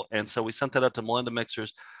jingle, and so we sent that out to Melinda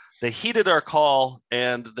Mixers. They heeded our call,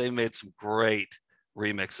 and they made some great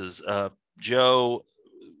remixes. Joe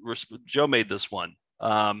made this one.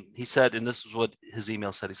 He said, and this is what his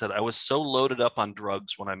email said. He said, "I was so loaded up on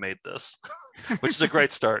drugs when I made this," which is a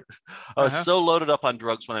great start. I was so loaded up on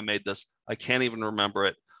drugs when I made this, I can't even remember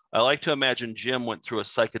it. I like to imagine Jim went through a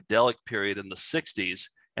psychedelic period in the 60s,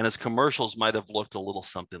 and his commercials might have looked a little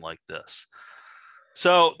something like this.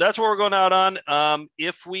 So that's what we're going out on.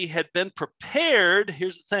 If we had been prepared,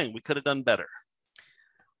 here's the thing, we could have done better.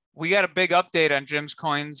 We got a big update on Jim's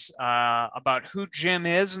Coins about who Jim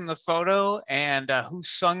is in the photo and who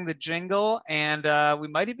sung the jingle. And we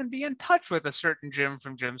might even be in touch with a certain Jim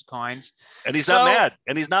from Jim's Coins. And he's not mad.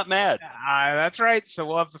 And he's not mad. That's right. So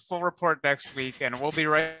we'll have the full report next week, and we'll be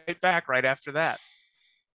right back right after that.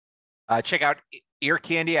 Check out Ear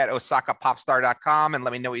Candy at osakapopstar.com and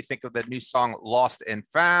let me know what you think of the new song Lost and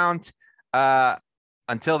Found.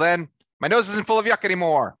 Until then, my nose isn't full of yuck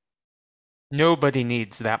anymore. Nobody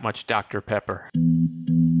needs that much Dr. Pepper.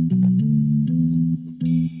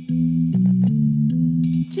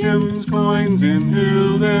 Jim's Coins in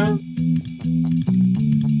Hilldale.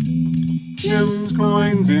 Jim's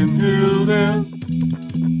Coins in Hilldale.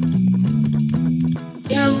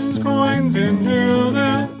 Jim's Coins in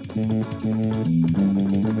Hilldale.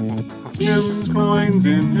 Jim's Coins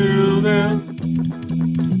in Hilldale.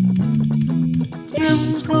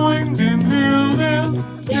 Jim's Coins in Hilldale.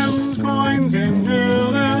 Jim's Coins in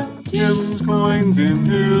Hilldale. Jim's Coins in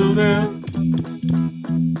Hilldale.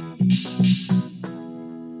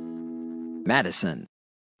 Madison.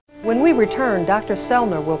 When we return, Dr.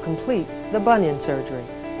 Sellner will complete the bunion surgery.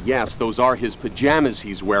 Yes, those are his pajamas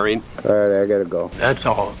he's wearing. All right, I gotta go. That's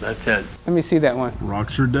all. That's it. Let me see that one.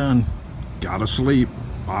 Rocks are done. Gotta sleep.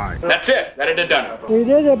 Bye. That's it. That it done. We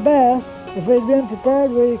did our best. If we'd been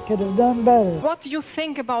prepared, we could have done better. What do you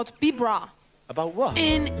think about Bibra? About what?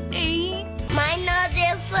 In 8. My nose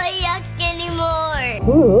isn't for yuck anymore.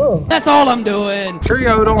 Ooh. That's all I'm doing.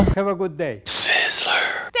 Cheerio. Have a good day.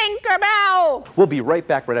 Sizzler. Tinkerbell. We'll be right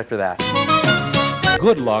back right after that.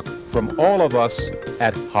 Good luck from all of us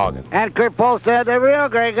at Hagen. And Kurt Polster, the real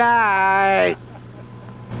great guy.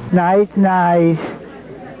 Nice, nice.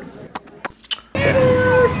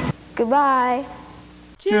 Goodbye.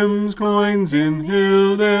 Jim's Coins in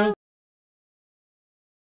Hilldale.